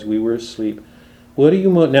says we were asleep. What are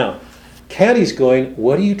you now, Caddy's going,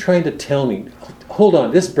 what are you trying to tell me? Hold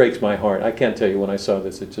on, this breaks my heart. I can't tell you when I saw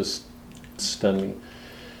this, it just stunned me.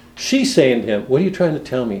 She's saying to him, what are you trying to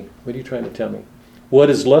tell me? What are you trying to tell me? What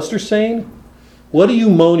is Luster saying? What are you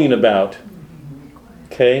moaning about?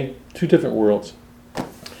 Okay, two different worlds.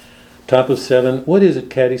 Top of 7, what is it,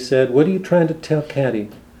 Caddy said. What are you trying to tell Caddy?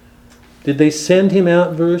 Did they send him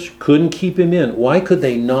out, Versh? Couldn't keep him in. Why could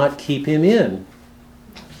they not keep him in?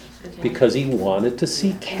 Because he wanted to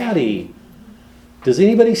see Caddy. Does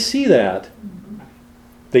anybody see that?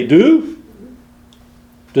 They do?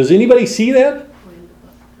 Does anybody see that?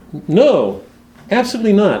 No,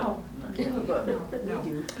 absolutely not.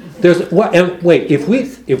 There's what? And wait, if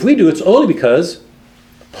we do, it's only because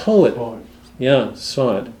a poet,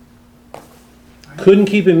 saw it. Couldn't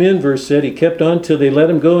keep him in, Versh said. He kept on till they let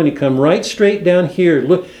him go, and he come right straight down here.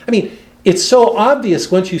 Look, I mean, it's so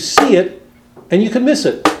obvious once you see it, and you can miss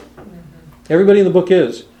it. Everybody in the book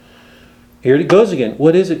is. Here it goes again.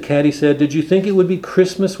 What is it, Caddy said. Did you think it would be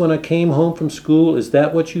Christmas when I came home from school? Is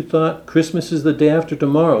that what you thought? Christmas is the day after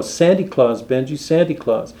tomorrow. Santa Claus, Benjy, Santa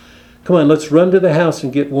Claus. Come on, let's run to the house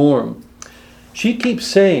and get warm. She keeps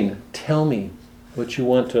saying, tell me what you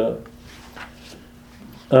want to...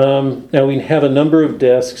 now we have a number of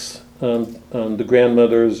desks, the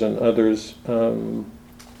grandmothers and others. Going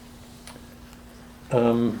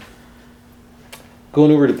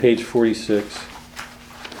over to page 46.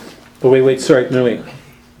 Oh, wait, sorry, no, wait.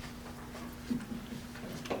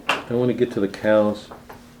 I want to get to the cows.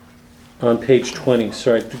 On page 20,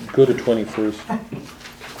 sorry, go to 20 first.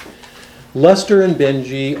 Luster and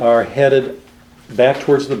Benjy are headed back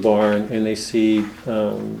towards the barn, and they see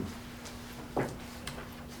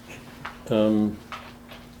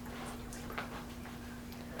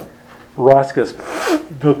Rosca's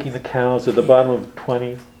milking the cows at the bottom of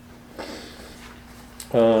 20.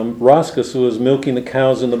 Roscus was milking the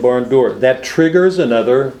cows in the barn door. That triggers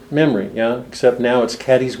another memory, yeah? Except now it's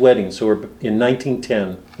Caddy's wedding, so we're in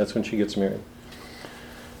 1910. That's when she gets married.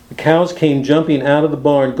 The cows came jumping out of the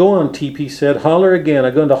barn. Go on, TP said. Holler again.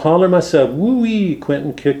 I'm going to holler myself. Woo-wee!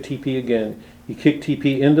 Quentin kicked TP again. He kicked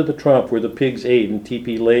TP into the trough where the pigs ate, and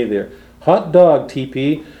TP lay there. Hot dog,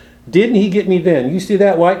 TP. Didn't he get me then? You see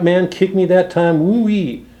that white man kick me that time?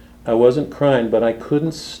 Woo-wee! I wasn't crying, but I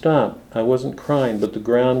couldn't stop. I wasn't crying, but the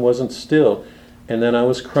ground wasn't still. And then I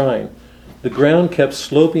was crying. The ground kept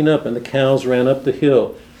sloping up, and the cows ran up the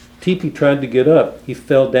hill. TP tried to get up. He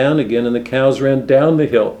fell down again, and the cows ran down the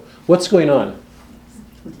hill. What's going on?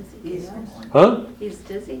 Huh? He's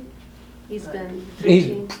dizzy. He's been He's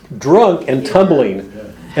drinking. drunk and tumbling.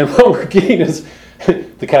 And what we're getting is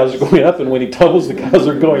the cows are going up, and when he tumbles, the cows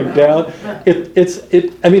are going down.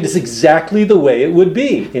 It's exactly the way it would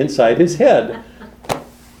be inside his head.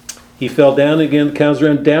 He fell down again, the cows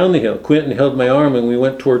ran down the hill. Quentin held my arm, and we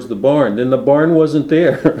went towards the barn. Then the barn wasn't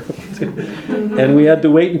there. And we had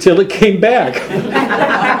to wait until it came back.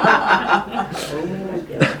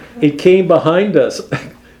 It came behind us.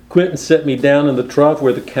 Quentin set me down in the trough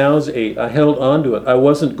where the cows ate. I held onto it. I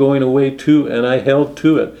wasn't going away too, and I held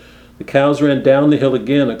to it. The cows ran down the hill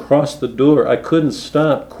again, across the door. I couldn't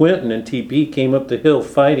stop. Quentin and TP came up the hill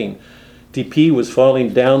fighting. TP was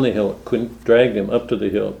falling down the hill. Quentin dragged him up to the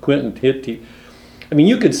hill. Quentin hit TP. I mean,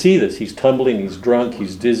 you can see this. He's tumbling, he's drunk,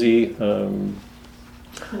 he's dizzy.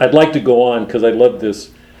 I'd like to go on because I love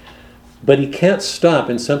this. But he can't stop,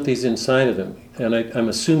 and something's inside of him. And I'm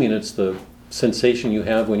assuming it's the sensation you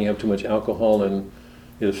have when you have too much alcohol and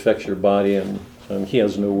it affects your body, and he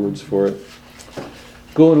has no words for it.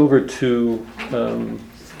 Going over to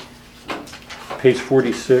page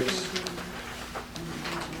 46.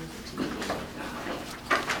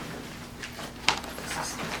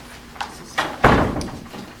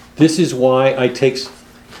 This is why I take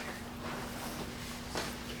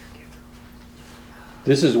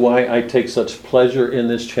such pleasure in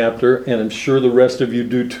this chapter, and I'm sure the rest of you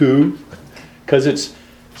do too, because just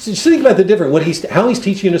think about the difference. How he's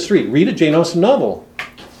teaching in the street. Read a Jane Austen novel.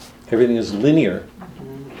 Everything is linear.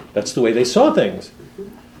 That's the way they saw things.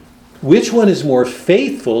 Which one is more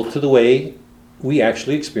faithful to the way we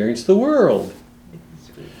actually experience the world?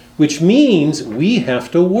 Which means we have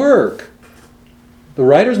to work. The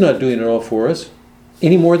writer's not doing it all for us,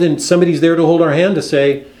 any more than somebody's there to hold our hand to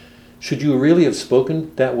say, should you really have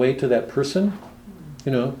spoken that way to that person?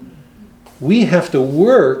 You know, we have to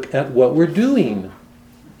work at what we're doing.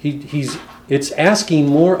 It's asking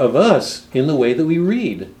more of us in the way that we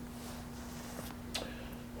read.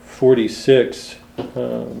 46.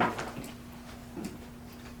 Let's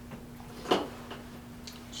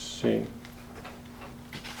see.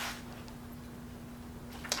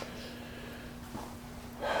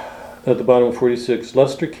 At the bottom of 46,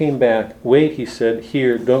 Luster came back. Wait, he said,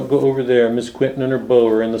 here, don't go over there. Miss Quentin and her beau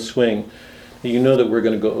are in the swing. You know that we're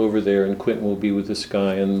going to go over there, and Quentin will be with this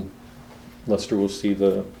guy, and Luster will see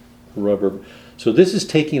the rubber. So this is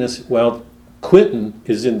taking us, while Quentin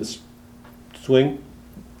is in the swing,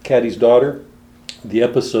 Caddy's daughter, the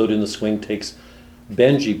episode in the swing takes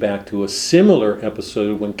Benjy back to a similar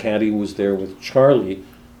episode when Caddy was there with Charlie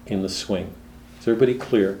in the swing. Is everybody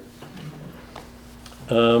clear?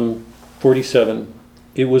 47.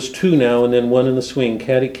 It was 2 now, and then 1 in the swing.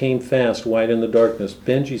 Caddy came fast, white in the darkness.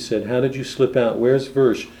 Benjy said, how did you slip out? Where's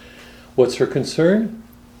Versh? What's her concern?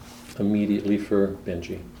 Immediately for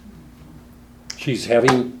Benjy. She's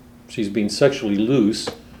being sexually loose.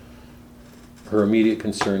 Her immediate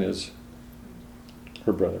concern is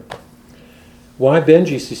her brother. Why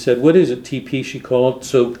Benjy? She said, what is it, TP, she called.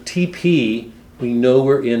 So TP, we know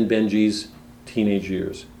we're in Benjy's teenage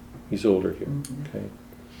years. He's older here. Okay.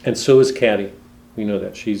 And so is Caddy. We know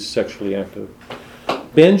that. She's sexually active.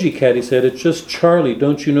 Benjy, Caddy said, it's just Charlie.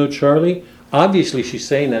 Don't you know Charlie? Obviously she's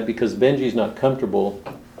saying that because Benjy's not comfortable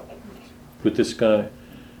with this guy.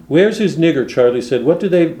 Where's his nigger? Charlie said. What did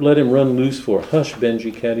they let him run loose for? Hush,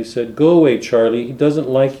 Benjy, Caddy said. Go away, Charlie. He doesn't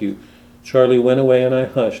like you. Charlie went away and I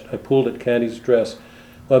hushed. I pulled at Caddy's dress.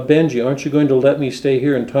 Well, Benjy, aren't you going to let me stay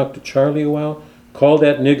here and talk to Charlie a while? Call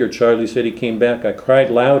that nigger, Charlie said. He came back. I cried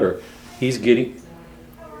louder.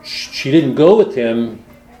 She didn't go with him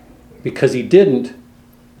because he didn't,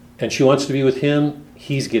 and she wants to be with him.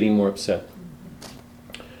 He's getting more upset.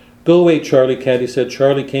 Go away, Charlie, Caddy said.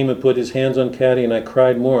 Charlie came and put his hands on Caddy, and I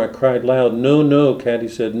cried more. I cried loud. No, no, Caddy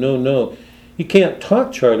said. No, no. He can't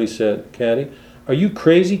talk, Charlie said. Caddy. Are you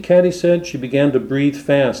crazy, Caddy said. She began to breathe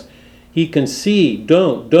fast. He can see.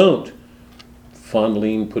 Don't.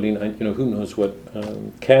 Fondling, putting, who knows what.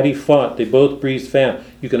 Caddy fought. They both breathed fast.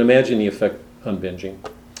 You can imagine the effect on Benjy.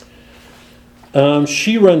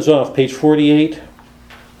 She runs off, page 48.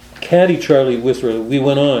 Caddy, Charlie whispered. We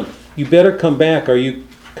went on. You better come back. Are you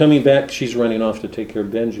coming back? She's running off to take care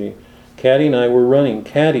of Benjy. Caddy and I were running.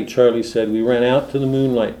 Caddy, Charlie said. We ran out to the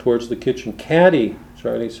moonlight towards the kitchen. Caddy,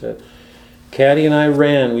 Charlie said. Caddy and I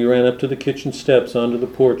ran. We ran up to the kitchen steps onto the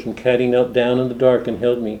porch, and Caddy knelt down in the dark and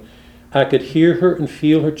held me. I could hear her and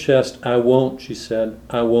feel her chest. I won't, she said.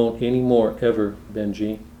 I won't any more, ever,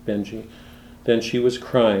 Benjy. Then she was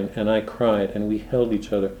crying, and I cried, and we held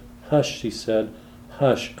each other. Hush, she said.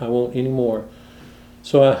 Hush, I won't any more.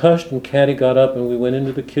 So I hushed, and Caddy got up, and we went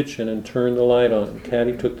into the kitchen and turned the light on.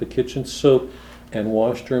 Caddy took the kitchen soap and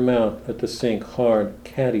washed her mouth at the sink hard.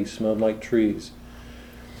 Caddy smelled like trees.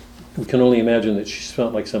 We can only imagine that she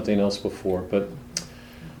smelled like something else before, but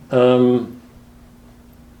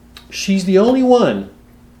she's the only one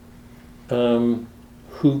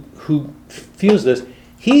who feels this.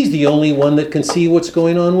 He's the only one that can see what's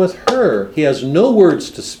going on with her. He has no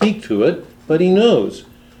words to speak to it, but he knows.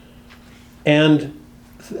 And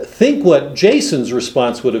think what Jason's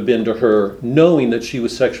response would have been to her, knowing that she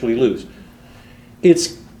was sexually loose.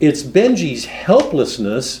 It's it's Benjy's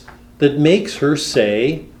helplessness that makes her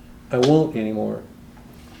say, I won't anymore.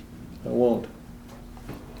 I won't.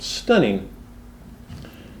 Stunning.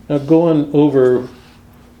 Now go on over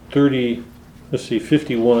 51.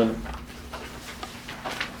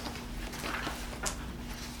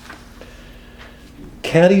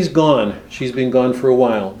 Caddy's gone. She's been gone for a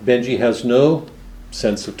while. Benjy has no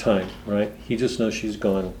sense of time, right? He just knows she's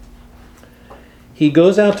gone. He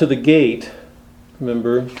goes out to the gate,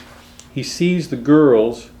 remember, he sees the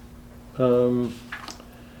girls. Bottom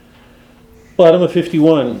of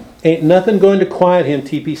 51. Ain't nothing going to quiet him,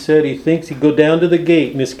 TP said. He thinks he'd go down to the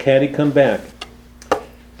gate and his caddy come back.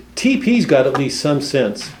 TP's got at least some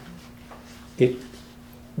sense.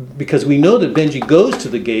 Because we know that Benjy goes to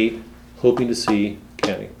the gate hoping to see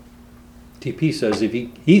caddy. TP says if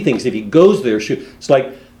he thinks if he goes there, it's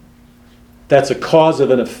like that's a cause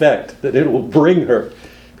of an effect, that it will bring her.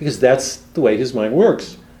 Because that's the way his mind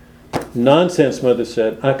works. Nonsense, Mother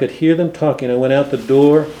said. I could hear them talking. I went out the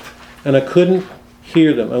door and I couldn't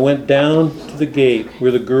hear them. I went down to the gate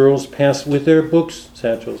where the girls passed with their books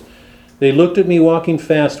satchels. They looked at me walking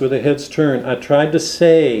fast with their heads turned. I tried to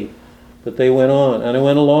say, but they went on. And I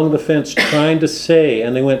went along the fence trying to say,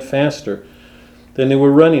 and they went faster. Then they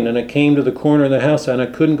were running, and I came to the corner of the house, and I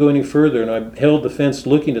couldn't go any further, and I held the fence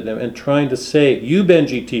looking at them and trying to say, you,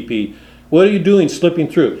 Benjy, TP, what are you doing slipping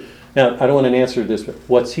through? Now, I don't want an answer to this, but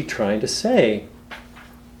what's he trying to say?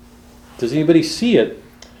 Does anybody see it?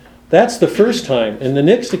 That's the first time. And the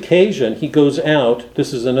next occasion, he goes out.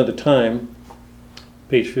 This is another time.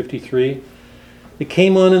 Page 53. It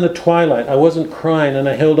came on in the twilight. I wasn't crying, and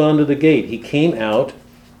I held on to the gate. He came out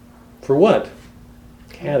for what?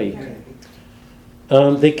 Caddy.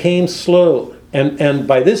 They came slow. And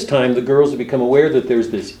by this time, the girls have become aware that there's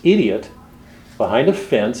this idiot behind a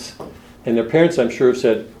fence. And their parents, I'm sure, have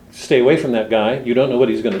said, stay away from that guy. You don't know what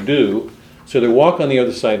he's going to do. So they walk on the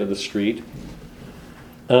other side of the street.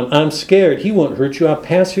 I'm scared. He won't hurt you. I'll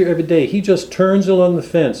pass here every day. He just turns along the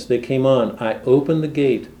fence. They came on. I opened the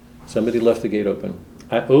gate. Somebody left the gate open.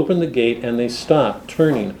 I opened the gate and they stopped,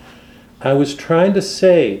 turning. I was trying to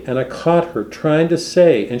say, and I caught her trying to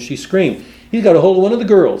say, and she screamed. He's got a hold of one of the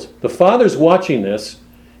girls. The father's watching this.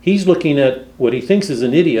 He's looking at what he thinks is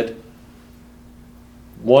an idiot,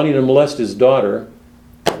 wanting to molest his daughter.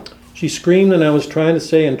 She screamed and I was trying to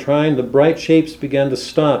say and trying. The bright shapes began to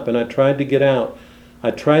stop and I tried to get out. I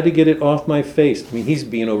tried to get it off my face. I mean, he's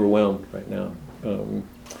being overwhelmed right now.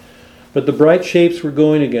 But the bright shapes were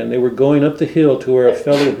going again. They were going up the hill to where I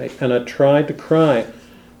fell, and I tried to cry.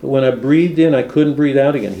 But when I breathed in, I couldn't breathe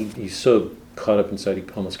out again. He's so caught up inside, he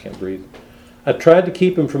almost can't breathe. I tried to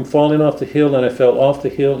keep him from falling off the hill, and I fell off the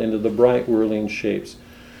hill into the bright whirling shapes.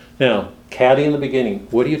 Now, Caddy in the beginning,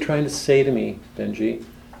 what are you trying to say to me, Benjy?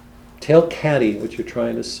 Tell Caddy what you're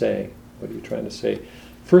trying to say. What are you trying to say?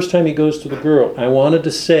 First time he goes to the girl, I wanted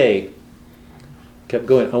to say, kept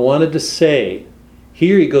going, I wanted to say.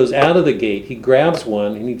 Here he goes out of the gate, he grabs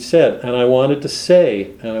one, and he said, and I wanted to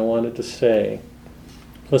say, and I wanted to say.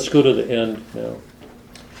 Let's go to the end now.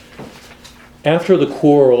 After the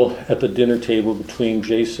quarrel at the dinner table between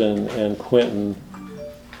Jason and Quentin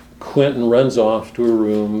runs off to a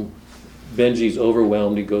room. Benjy's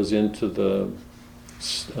overwhelmed. He goes into the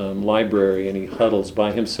library and he huddles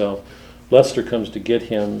by himself. Lester comes to get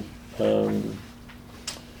him.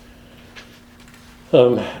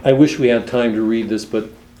 I wish we had time to read this, but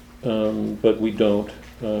we don't.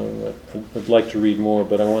 I'd like to read more,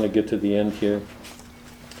 but I want to get to the end here.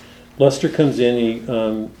 Lester comes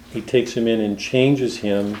in, he takes him in and changes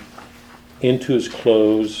him into his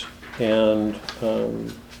clothes, and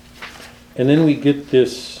then we get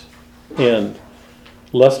this end.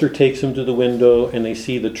 Lester takes him to the window, and they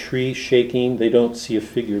see the tree shaking. They don't see a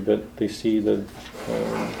figure, but they see the...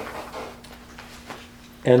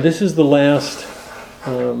 and this is the last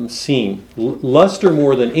scene. Lester,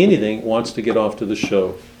 more than anything, wants to get off to the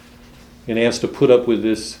show, and he has to put up with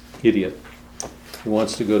this idiot. He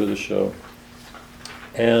wants to go to the show.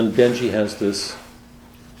 And Benjy has this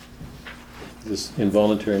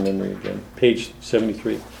involuntary memory again. Page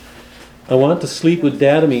 73. I want to sleep with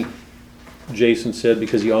Dadamy, Jason said,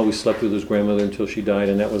 because he always slept with his grandmother until she died,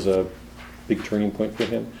 and that was a big turning point for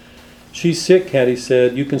him. She's sick, Caddy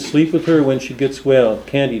said. You can sleep with her when she gets well.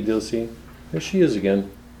 Candy, Dilsey. There she is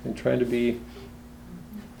again, and trying to be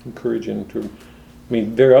encouraging to her. I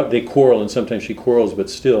mean, they quarrel, and sometimes she quarrels,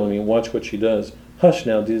 but still, I mean, watch what she does. Hush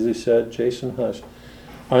now, Dilsey said. Jason, hush.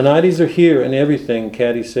 Our nighties are here and everything,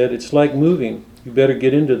 Caddy said. It's like moving. You better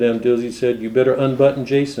get into them, Dilsey said. You better unbutton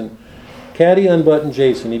Jason. Caddy unbuttoned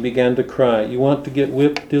Jason. He began to cry. You want to get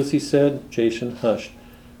whipped, Dilsey said. Jason hushed.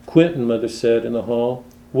 Quentin, Mother said in the hall.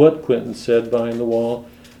 What? Quentin said behind the wall.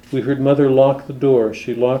 We heard Mother lock the door.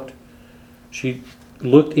 She looked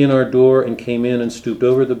in our door and came in and stooped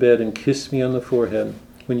over the bed and kissed me on the forehead.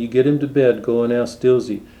 When you get him to bed, go and ask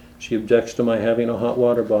Dilsey. She objects to my having a hot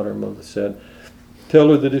water bottle, Mother said. Tell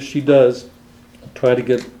her that if she does, I'll try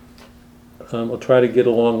to get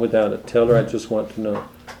along without it. Tell her I just want to know.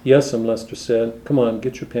 Yes'm, Lester said. Come on,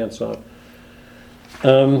 get your pants off.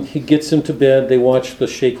 He gets him to bed. They watch The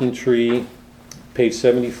Shaking Tree, page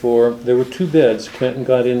 74. There were 2 beds. Quentin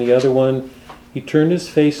got in the other one. He turned his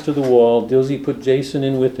face to the wall. Dilsey put Jason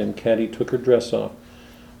in with him. Caddy took her dress off.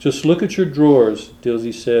 Just look at your drawers,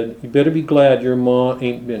 Dilsey said. You better be glad your ma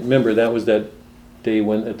ain't been. Remember, that was that day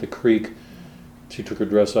when at the creek she took her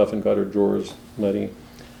dress off and got her drawers muddy.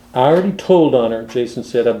 I already told on her, Jason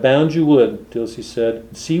said. I bound you would, Dilsey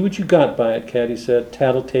said. See what you got by it, Caddy said.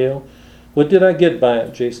 Tattletale. What did I get by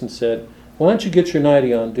it, Jason said. Why don't you get your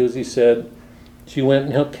nightie on, Dilsey said. She went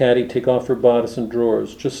and helped Caddy take off her bodice and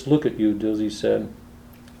drawers. Just look at you, Dilsey said.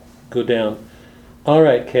 Go down. All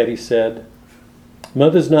right, Caddy said.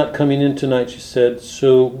 Mother's not coming in tonight, she said,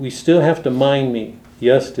 so we still have to mind me.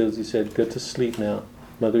 Yes, Dilsey said. Go to sleep now.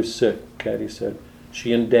 Mother's sick, Caddy said.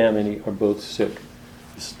 She and Damini are both sick.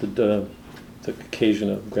 This is the occasion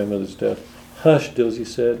of grandmother's death. Hush, Dilsey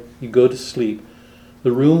said. You go to sleep.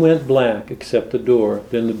 The room went black, except the door.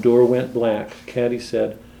 Then the door went black. Caddy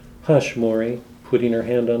said, Hush, Maury, putting her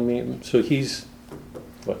hand on me. So he's,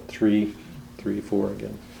 3, 4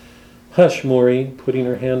 again. Hush, Maury, putting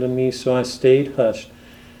her hand on me. So I stayed hushed.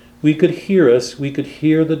 We could hear us. We could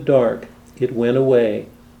hear the dark. It went away,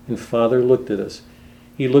 and Father looked at us.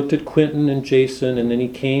 He looked at Quentin and Jason, and then he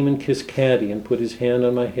came and kissed Caddy and put his hand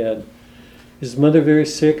on my head. Is Mother very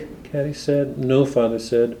sick? Caddy said. No, Father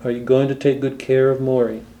said. Are you going to take good care of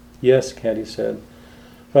Maury? Yes, Caddy said.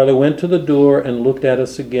 Father went to the door and looked at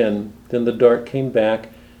us again. Then the dark came back,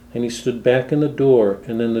 and he stood back in the door,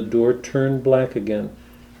 and then the door turned black again.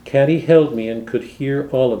 Caddy held me and could hear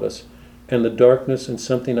all of us, and the darkness and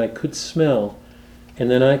something I could smell, and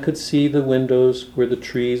then I could see the windows where the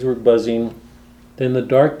trees were buzzing. Then the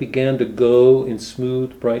dark began to go in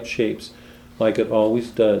smooth, bright shapes, like it always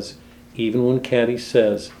does, even when Caddy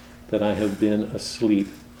says that I have been asleep.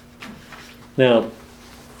 Now,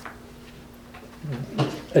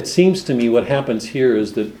 it seems to me what happens here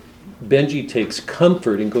is that Benjy takes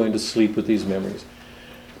comfort in going to sleep with these memories.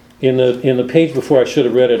 In the page before, I should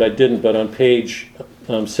have read it, I didn't, but on page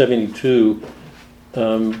 72,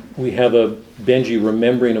 we have a Benjy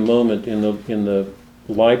remembering a moment in the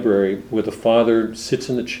library where the father sits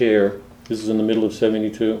in the chair. This is in the middle of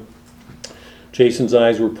 72. Jason's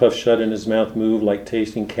eyes were puffed shut and his mouth moved like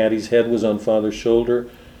tasting. Caddy's head was on Father's shoulder.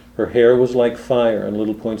 Her hair was like fire, and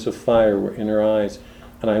little points of fire were in her eyes.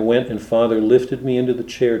 And I went, and Father lifted me into the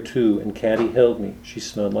chair too, and Caddy held me. She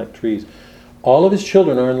smelled like trees. All of his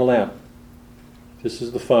children are in the lap. This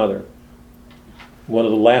is the father. One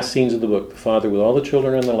of the last scenes of the book, the father with all the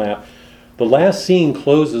children in the lap. The last scene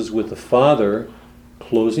closes with the father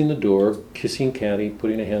closing the door, kissing Caddy,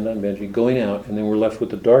 putting a hand on Benjy, going out, and then we're left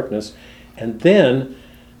with the darkness. And then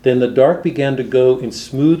the dark began to go in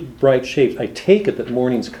smooth, bright shapes. I take it that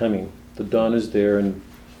morning's coming. The dawn is there and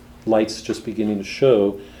light's just beginning to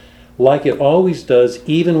show, like it always does,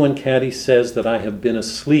 even when Caddy says that I have been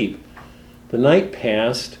asleep. The night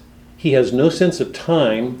passed. He has no sense of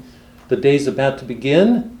time. The day's about to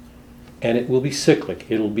begin, and it will be cyclic.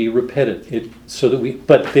 It'll be repetitive.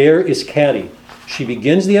 But there is Caddy. She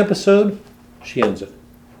begins the episode, she ends it.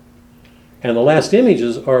 And the last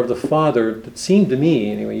images are of the father that seem to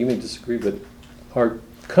me, anyway, you may disagree, but are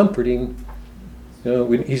comforting. You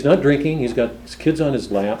know, he's not drinking, he's got his kids on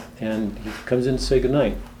his lap, and he comes in to say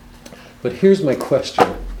goodnight. But here's my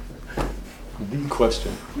question. The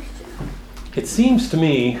question. It seems to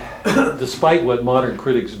me, despite what modern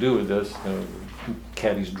critics do with this,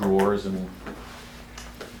 Caddy's drawers, and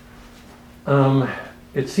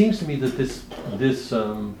it seems to me that this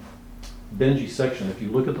Benjy section, if you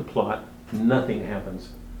look at the plot, nothing happens.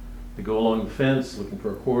 They go along the fence looking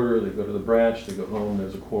for a quarter, they go to the branch, they go home,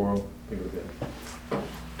 there's a quarrel, they go to bed.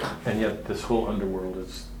 And yet this whole underworld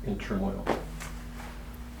is in turmoil.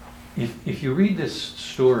 If you read this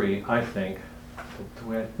story, I think, the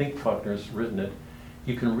way I think Faulkner's written it,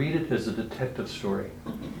 you can read it as a detective story.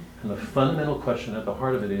 And the fundamental question at the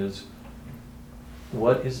heart of it is,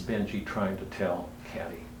 what is Benjy trying to tell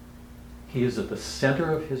Caddy? He is at the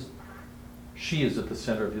center of his, she is at the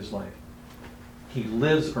center of his life. He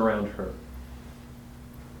lives around her.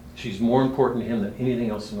 She's more important to him than anything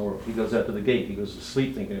else in the world. He goes out to the gate, he goes to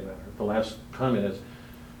sleep thinking about her. The last comment is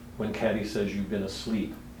when Caddy says, you've been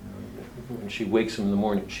asleep. when she wakes him in the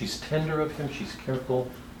morning. She's tender of him, she's careful,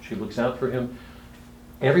 she looks out for him.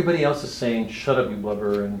 Everybody else is saying, shut up, you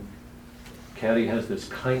blubber, and Caddy has this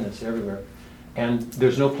kindness everywhere. And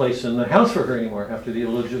there's no place in the house for her anymore. After the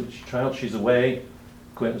illegitimate child, she's away,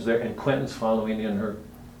 Quentin's there, and Quentin's following in her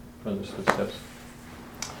mother's footsteps.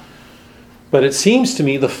 But it seems to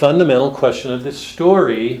me the fundamental question of this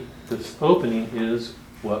story, this opening, is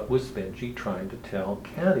what was Benjy trying to tell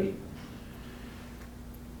Caddy?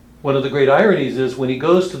 One of the great ironies is when he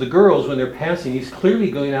goes to the girls when they're passing, he's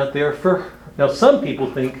clearly going out there for her. Now some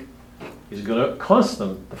people think he's going to cost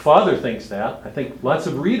them. The father thinks that. I think lots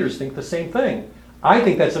of readers think the same thing. I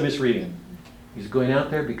think that's a misreading. He's going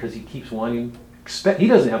out there because he keeps wanting, he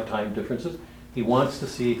doesn't have time differences. He wants to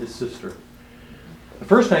see his sister. The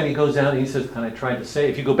first time he goes out and he says, and I tried to say,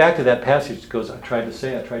 if you go back to that passage, it goes, I tried to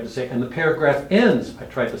say, and the paragraph ends, I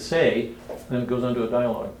tried to say, and then it goes on to a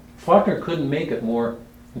dialogue. Faulkner couldn't make it more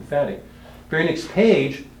emphatic. Very next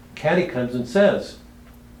page, Caddy comes and says,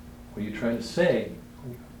 what are you trying to say?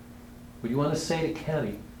 What do you want to say to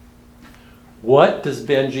Caddy? What does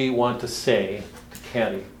Benjy want to say to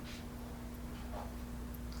Caddy?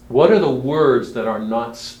 What are the words that are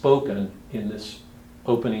not spoken in this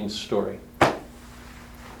opening story?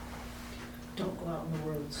 Don't go out in the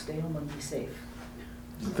world, stay home and be safe.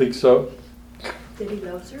 You think so? That he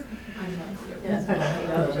loves her? Yes, he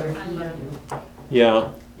loves her.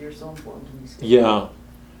 Yeah. You're so important to me. Steve. Yeah.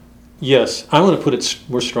 Yes. I want to put it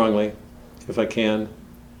more strongly, if I can.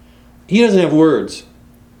 He doesn't have words.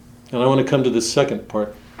 And I want to come to this second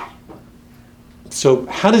part. So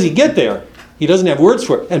how does he get there? He doesn't have words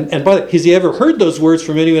for it. And by the way, has he ever heard those words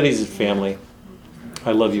from anybody in his family?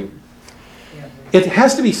 I love you. Yeah. It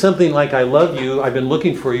has to be something like, I love you, I've been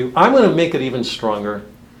looking for you. I'm going to make it even stronger.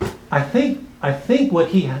 I think what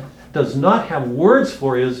he does not have words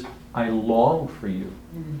for is, I long for you.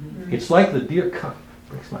 Mm-hmm. It's like the deer, God,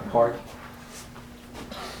 breaks my heart.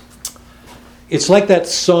 It's like that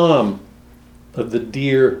psalm of the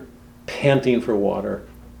deer panting for water.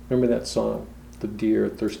 Remember that song? The deer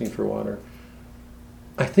thirsting for water.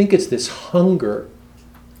 I think it's this hunger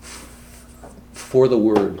for the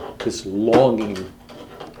word, this longing.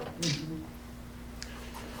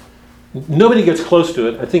 Mm-hmm. Nobody gets close to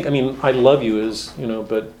it. I love you is,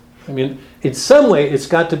 but in some way it's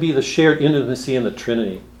got to be the shared intimacy in the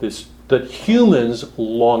Trinity, this that humans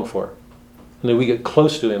long for. And then we get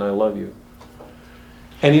close to it, and I love you.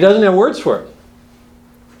 And he doesn't have words for it.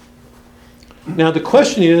 Now the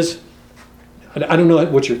question is, I don't know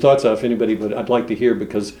what your thoughts are, if anybody, but I'd like to hear,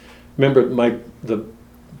 because remember the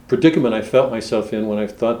predicament I felt myself in when I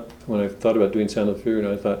thought about doing Sound of Fear, and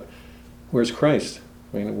I thought, where's Christ?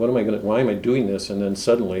 Why am I doing this? And then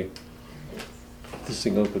suddenly this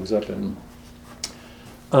thing opens up, and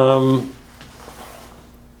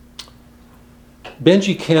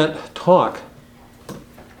Benjy can't talk.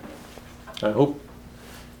 I hope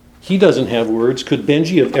he doesn't have words. Could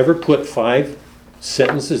Benjy have ever put 5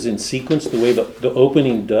 sentences in sequence the way the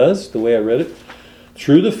opening does, the way I read it?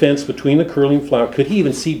 Through the fence between the curling flower. Could he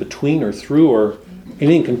even see between or through or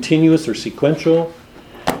anything continuous or sequential?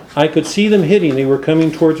 I could see them hitting. They were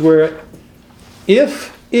coming towards where,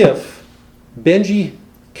 if Benjy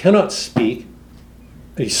cannot speak,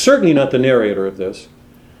 he's certainly not the narrator of this.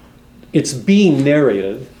 It's being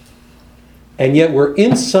narrated, and yet we're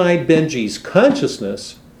inside Benjy's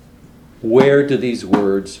consciousness. Where do these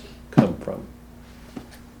words come from?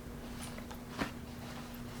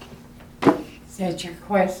 Is that your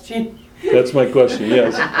question? That's my question,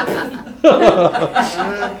 yes.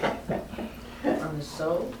 From the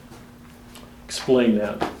soul, Explain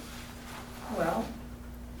that. Well,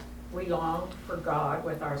 we long for God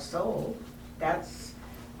with our soul.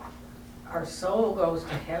 Our soul goes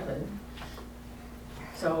to heaven.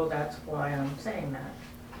 So that's why I'm saying that.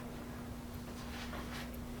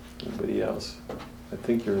 Anybody else?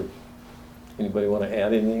 Anybody want to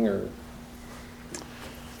add anything, or?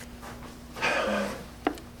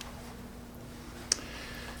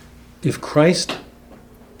 If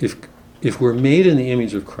we're made in the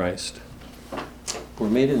image of Christ,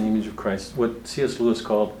 what C.S. Lewis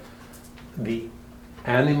called the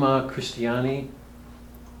anima Christiani,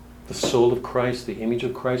 the soul of Christ, the image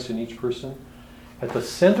of Christ in each person, at the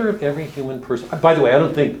center of every human person. By the way, I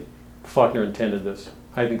don't think Faulkner intended this.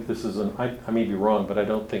 I think this is I may be wrong, but I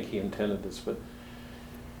don't think he intended this. But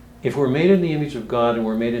if we're made in the image of God and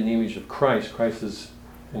we're made in the image of Christ, Christ is,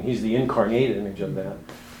 and he's the incarnate image of that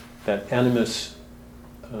animus,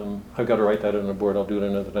 I've got to write that on a board, I'll do it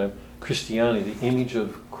another time, Christianity, the image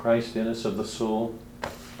of Christ in us, of the soul,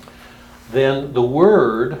 then the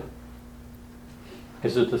Word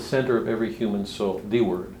is at the center of every human soul, the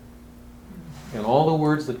Word. And all the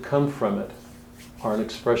words that come from it are an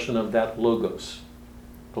expression of that logos,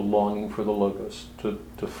 the longing for the logos,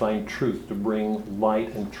 to find truth, to bring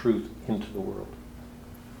light and truth into the world.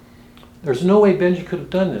 There's no way Benjy could have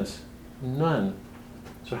done this. None.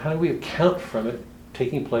 So how do we account from it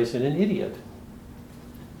taking place in an idiot?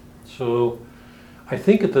 So I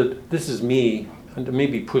think this is me, and I may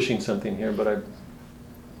be pushing something here, but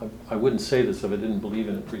I wouldn't say this if I didn't believe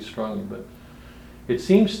in it pretty strongly, but it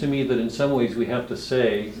seems to me that in some ways we have to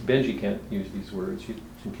say, Benjy can't use these words,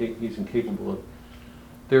 he's incapable of,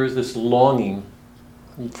 there is this longing,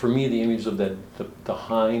 for me the image of the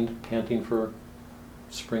hind panting for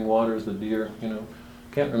spring waters, the deer,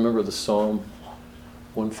 can't remember the Psalm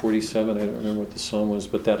 147, I don't remember what the psalm was,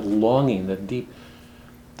 but that longing, that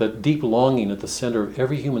deep longing at the center of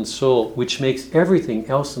every human soul, which makes everything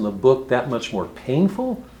else in the book that much more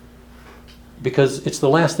painful, because it's the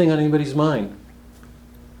last thing on anybody's mind.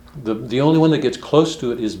 The only one that gets close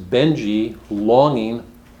to it is Benjy longing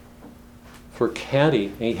for Caddy,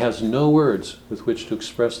 and he has no words with which to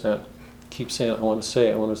express that. Keep saying, I want to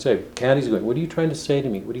say. Caddy's going, what are you trying to say to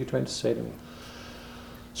me? What are you trying to say to me?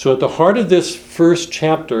 So at the heart of this first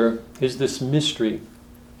chapter is this mystery.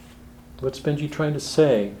 What's Benjy trying to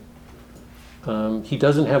say? He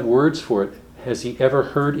doesn't have words for it. Has he ever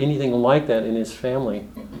heard anything like that in his family?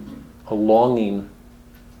 A longing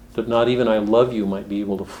that not even I love you might be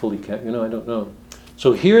able to fully catch. I don't know.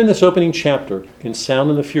 So here in this opening chapter, in Sound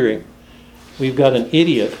and the Fury, we've got an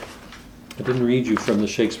idiot. I didn't read you from the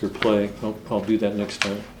Shakespeare play. I'll do that next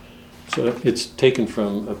time. So it's taken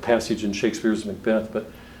from a passage in Shakespeare's Macbeth,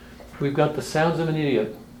 but we've got the sounds of an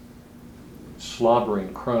idiot,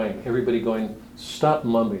 slobbering, crying, everybody going, stop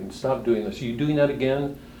mumbling, stop doing this. Are you doing that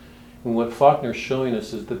again? And what Faulkner's showing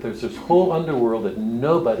us is that there's this whole underworld that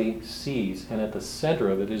nobody sees, and at the center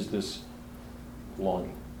of it is this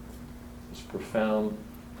longing, this profound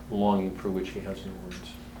longing for which he has no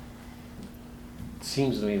words. It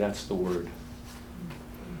seems to me that's the word.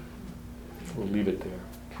 We'll leave it there,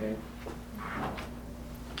 okay?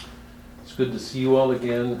 It's good to see you all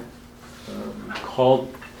again. Call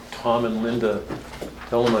Tom and Linda,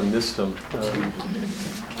 tell them I missed them.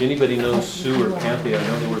 Anybody knows Sue or Kathy? I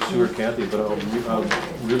know they were Sue or Kathy, but I'll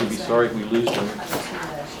really be sorry if we lose them.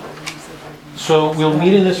 So we'll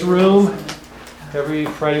meet in this room every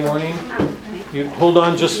Friday morning. You hold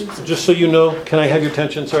on, just so you know. Can I have your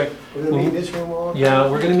attention? Sorry. We're going to meet in this room all? Yeah,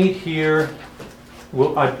 we're going to meet here.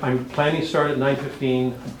 I'm planning to start at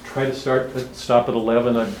 9:15. Try to stop at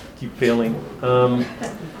 11. I keep failing.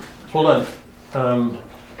 Hold on.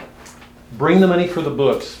 Bring the money for the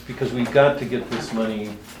books, because we've got to get this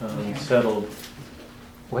money settled.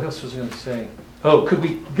 What else was I going to say? Oh, could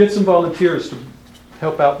we get some volunteers to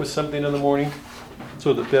help out with something in the morning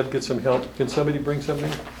so that Deb gets some help? Can somebody bring something?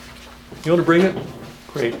 You want to bring it?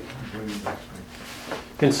 Great.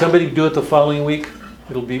 Can somebody do it the following week?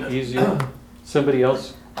 It'll be easier. Somebody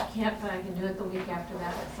else? I can't, but I can do it the week after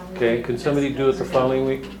that. Okay, can somebody do it the following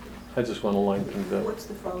week? I just want to line things up. What's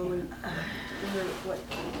the following?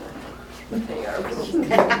 What they are.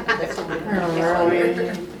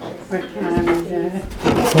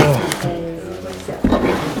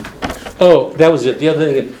 Oh, that was it. The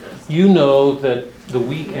other thing, you know that the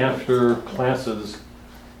week after classes,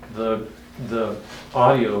 the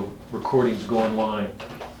audio recordings go online.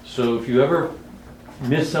 So if you ever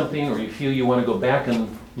miss something, or you feel you want to go back and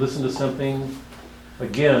listen to something,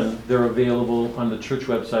 again, they're available on the church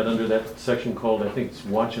website under that section called, I think it's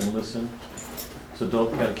Watch and Listen. So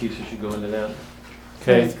adult catechesis should go into that.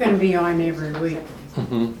 Okay. It's going to be on every week.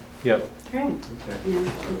 Mm-hmm. Yep. Okay.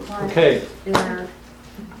 Okay. There are,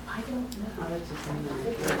 I don't know.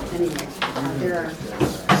 Anyway, there are.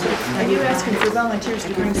 Are you asking for volunteers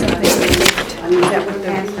to bring something? I mean, that would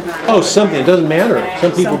pass about. Oh, something. It doesn't matter.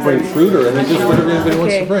 Some people bring fruit, or just whatever anybody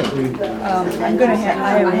wants to bring. I'm gonna have,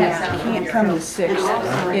 I can't come the 6th,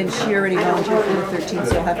 and she already volunteered for the 13th,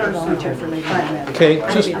 so I'll have to volunteer for later on that. Okay,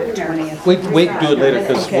 It'll just be the 20th. wait, do it later,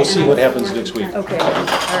 because we'll see what happens next week. Okay, all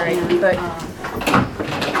right, but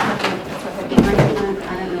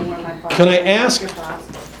Can I ask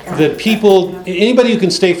that people, anybody who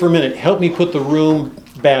can stay for a minute, help me put the room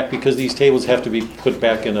back, because these tables have to be put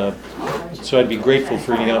back in a, so I'd be grateful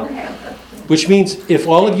for any help. Which means if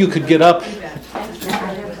all of you could get up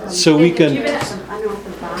so we can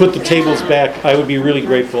put the tables back, I would be really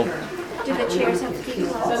grateful. Do the chairs have to be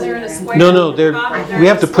so they're in a square? No, we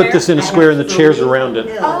have to put this in a square and the chairs around it.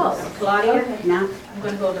 Oh, Claudia, now. I'm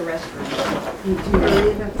gonna go to the restroom.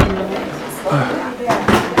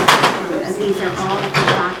 These are all the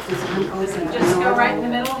boxes unopened. Just go right in the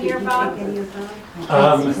middle here, Bob? Any of those?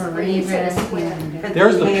 Um, Where you said a square.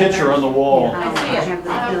 There's the picture on the wall. I have the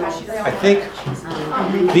bills. I think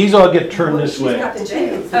these all get turned this way. Oh,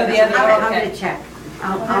 the other, I'm gonna check.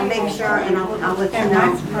 I'll make sure and I'll let you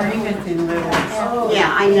know.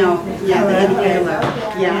 Yeah, I know, yeah, the inhaler.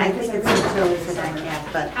 Yeah, I think it's too early for that yet,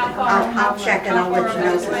 but I'll check and I'll let you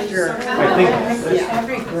know for sure. I think, Yeah.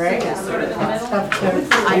 That'd be great. I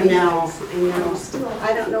know.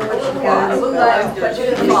 I don't know what you got.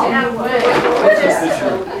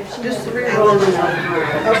 Just the I will know.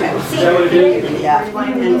 Okay. is that what it is? Yeah,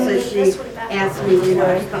 and so she asked me, you know,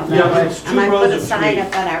 Yeah, it's and I 2 put rows a of sign 3.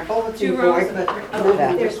 up on our bulletin board, but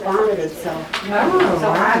nobody responded, so.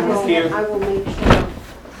 So Here. I will make sure.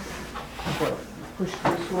 Push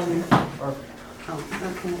this one, or Oh,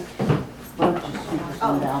 okay. just scoot this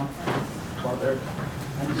one down. Let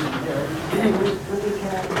me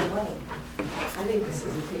get out of the way. I think this is a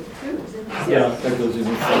paper too, isn't it? Yeah, that goes in the.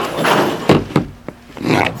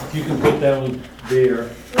 You can put that one there.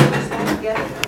 Yeah.